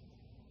them.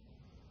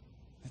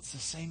 It's the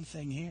same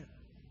thing here.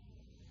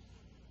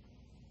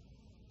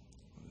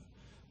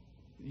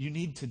 You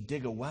need to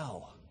dig a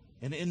well.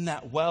 And in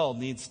that well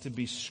needs to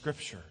be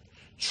Scripture.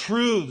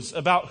 Truths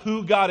about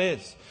who God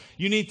is.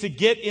 You need to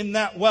get in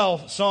that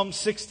well. Psalm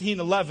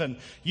 16:11.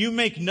 You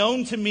make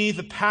known to me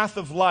the path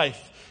of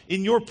life.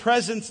 In your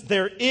presence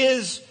there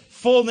is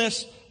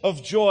fullness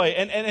of joy.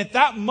 And at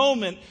that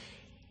moment,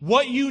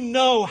 what you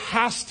know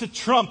has to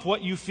trump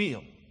what you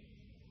feel.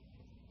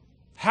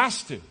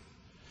 Has to.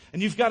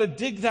 And you've got to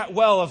dig that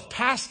well of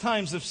past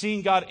times of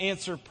seeing God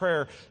answer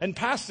prayer and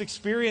past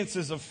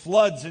experiences of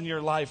floods in your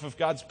life of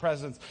God's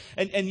presence.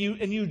 And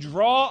you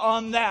draw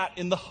on that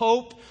in the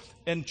hope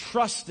and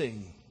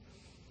trusting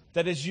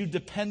that as you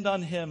depend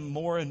on Him,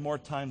 more and more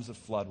times of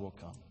flood will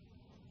come.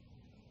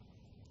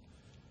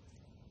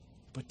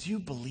 But do you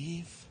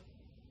believe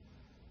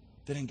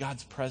that in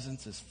God's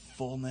presence is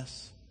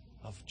fullness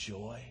of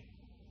joy?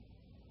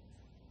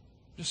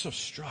 I'm just so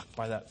struck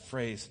by that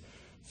phrase,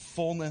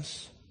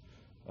 fullness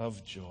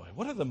of joy.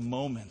 What are the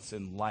moments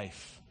in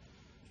life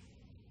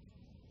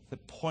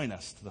that point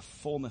us to the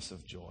fullness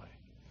of joy?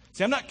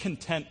 See, I'm not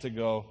content to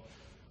go,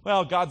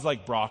 well, God's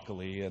like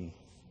broccoli, and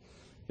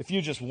if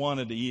you just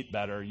wanted to eat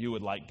better, you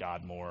would like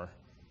God more.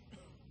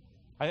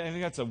 I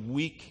think that's a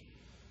weak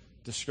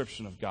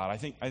description of God. I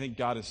think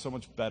God is so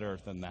much better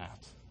than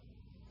that.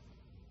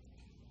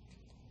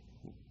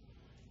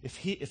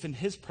 If in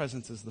His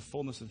presence is the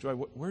fullness of joy,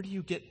 where do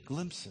you get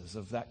glimpses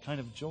of that kind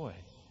of joy?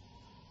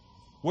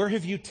 Where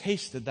have you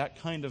tasted that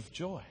kind of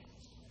joy?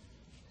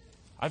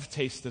 I've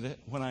tasted it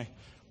when I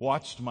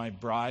watched my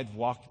bride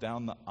walk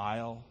down the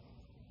aisle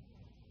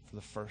for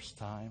the first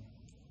time.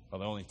 Well,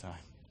 the only time.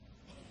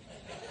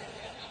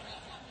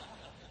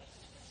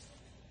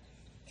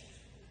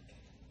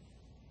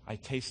 I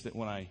taste it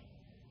when I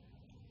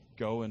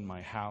go in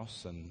my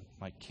house and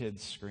my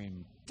kids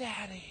scream,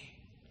 "Daddy,"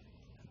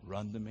 and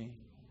run to me.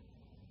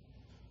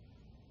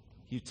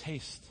 You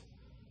taste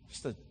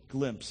just a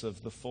glimpse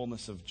of the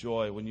fullness of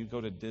joy when you go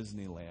to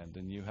Disneyland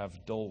and you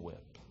have Dole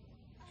Whip.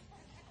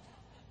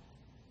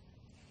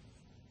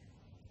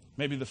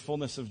 Maybe the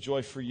fullness of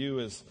joy for you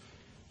is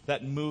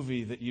that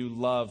movie that you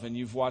love and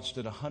you've watched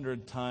it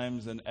 100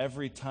 times, and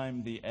every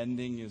time the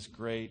ending is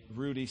great.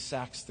 Rudy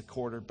sacks the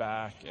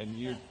quarterback and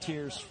your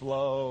tears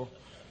flow,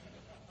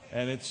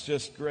 and it's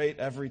just great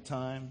every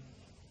time.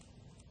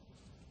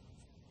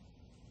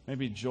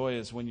 Maybe joy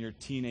is when your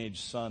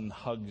teenage son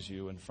hugs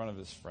you in front of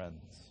his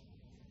friends.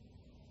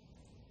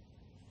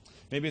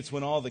 Maybe it's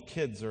when all the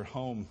kids are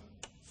home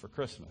for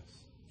Christmas.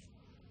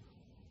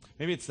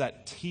 Maybe it's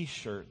that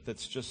t-shirt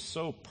that's just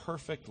so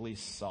perfectly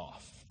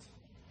soft.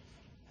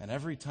 And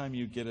every time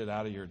you get it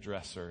out of your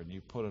dresser and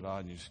you put it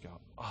on, you just go,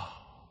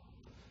 oh,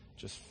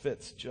 just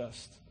fits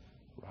just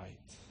right.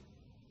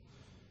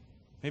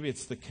 Maybe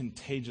it's the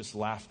contagious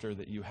laughter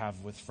that you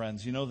have with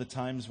friends. You know the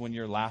times when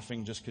you're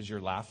laughing just because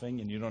you're laughing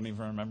and you don't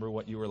even remember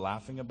what you were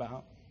laughing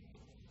about?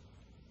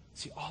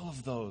 See, all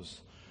of those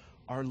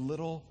are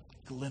little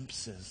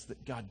glimpses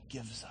that God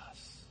gives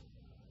us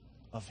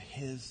of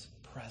His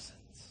presence.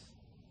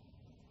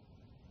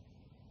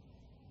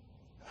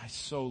 I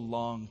so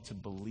long to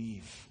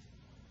believe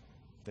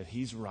that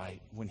He's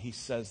right when He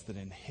says that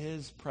in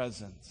His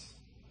presence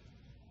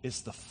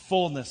is the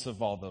fullness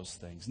of all those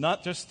things.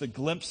 Not just the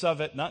glimpse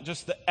of it, not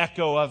just the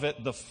echo of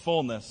it, the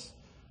fullness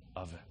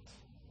of it.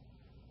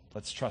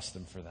 Let's trust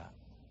Him for that.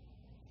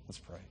 Let's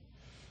pray.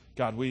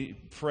 God, we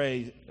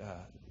pray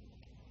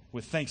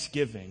with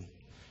thanksgiving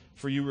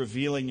for You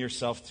revealing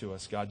Yourself to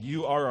us, God.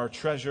 You are our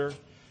treasure.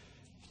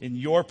 In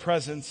Your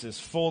presence is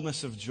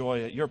fullness of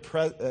joy. At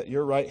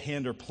your right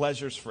hand are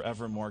pleasures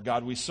forevermore.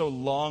 God, we so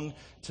long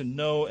to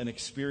know and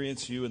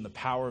experience You in the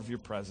power of Your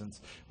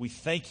presence. We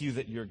thank You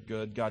that You're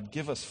good. God,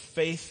 give us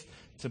faith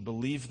to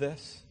believe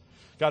this.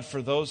 God,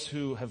 for those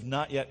who have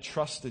not yet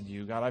trusted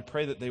You, God, I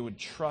pray that they would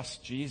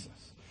trust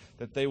Jesus,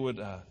 that they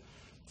would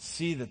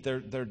see that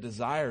their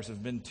desires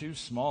have been too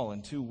small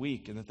and too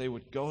weak, and that they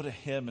would go to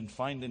Him and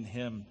find in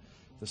Him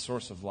the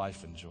source of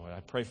life and joy. I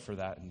pray for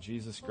that in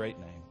Jesus' great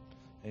name.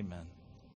 Amen.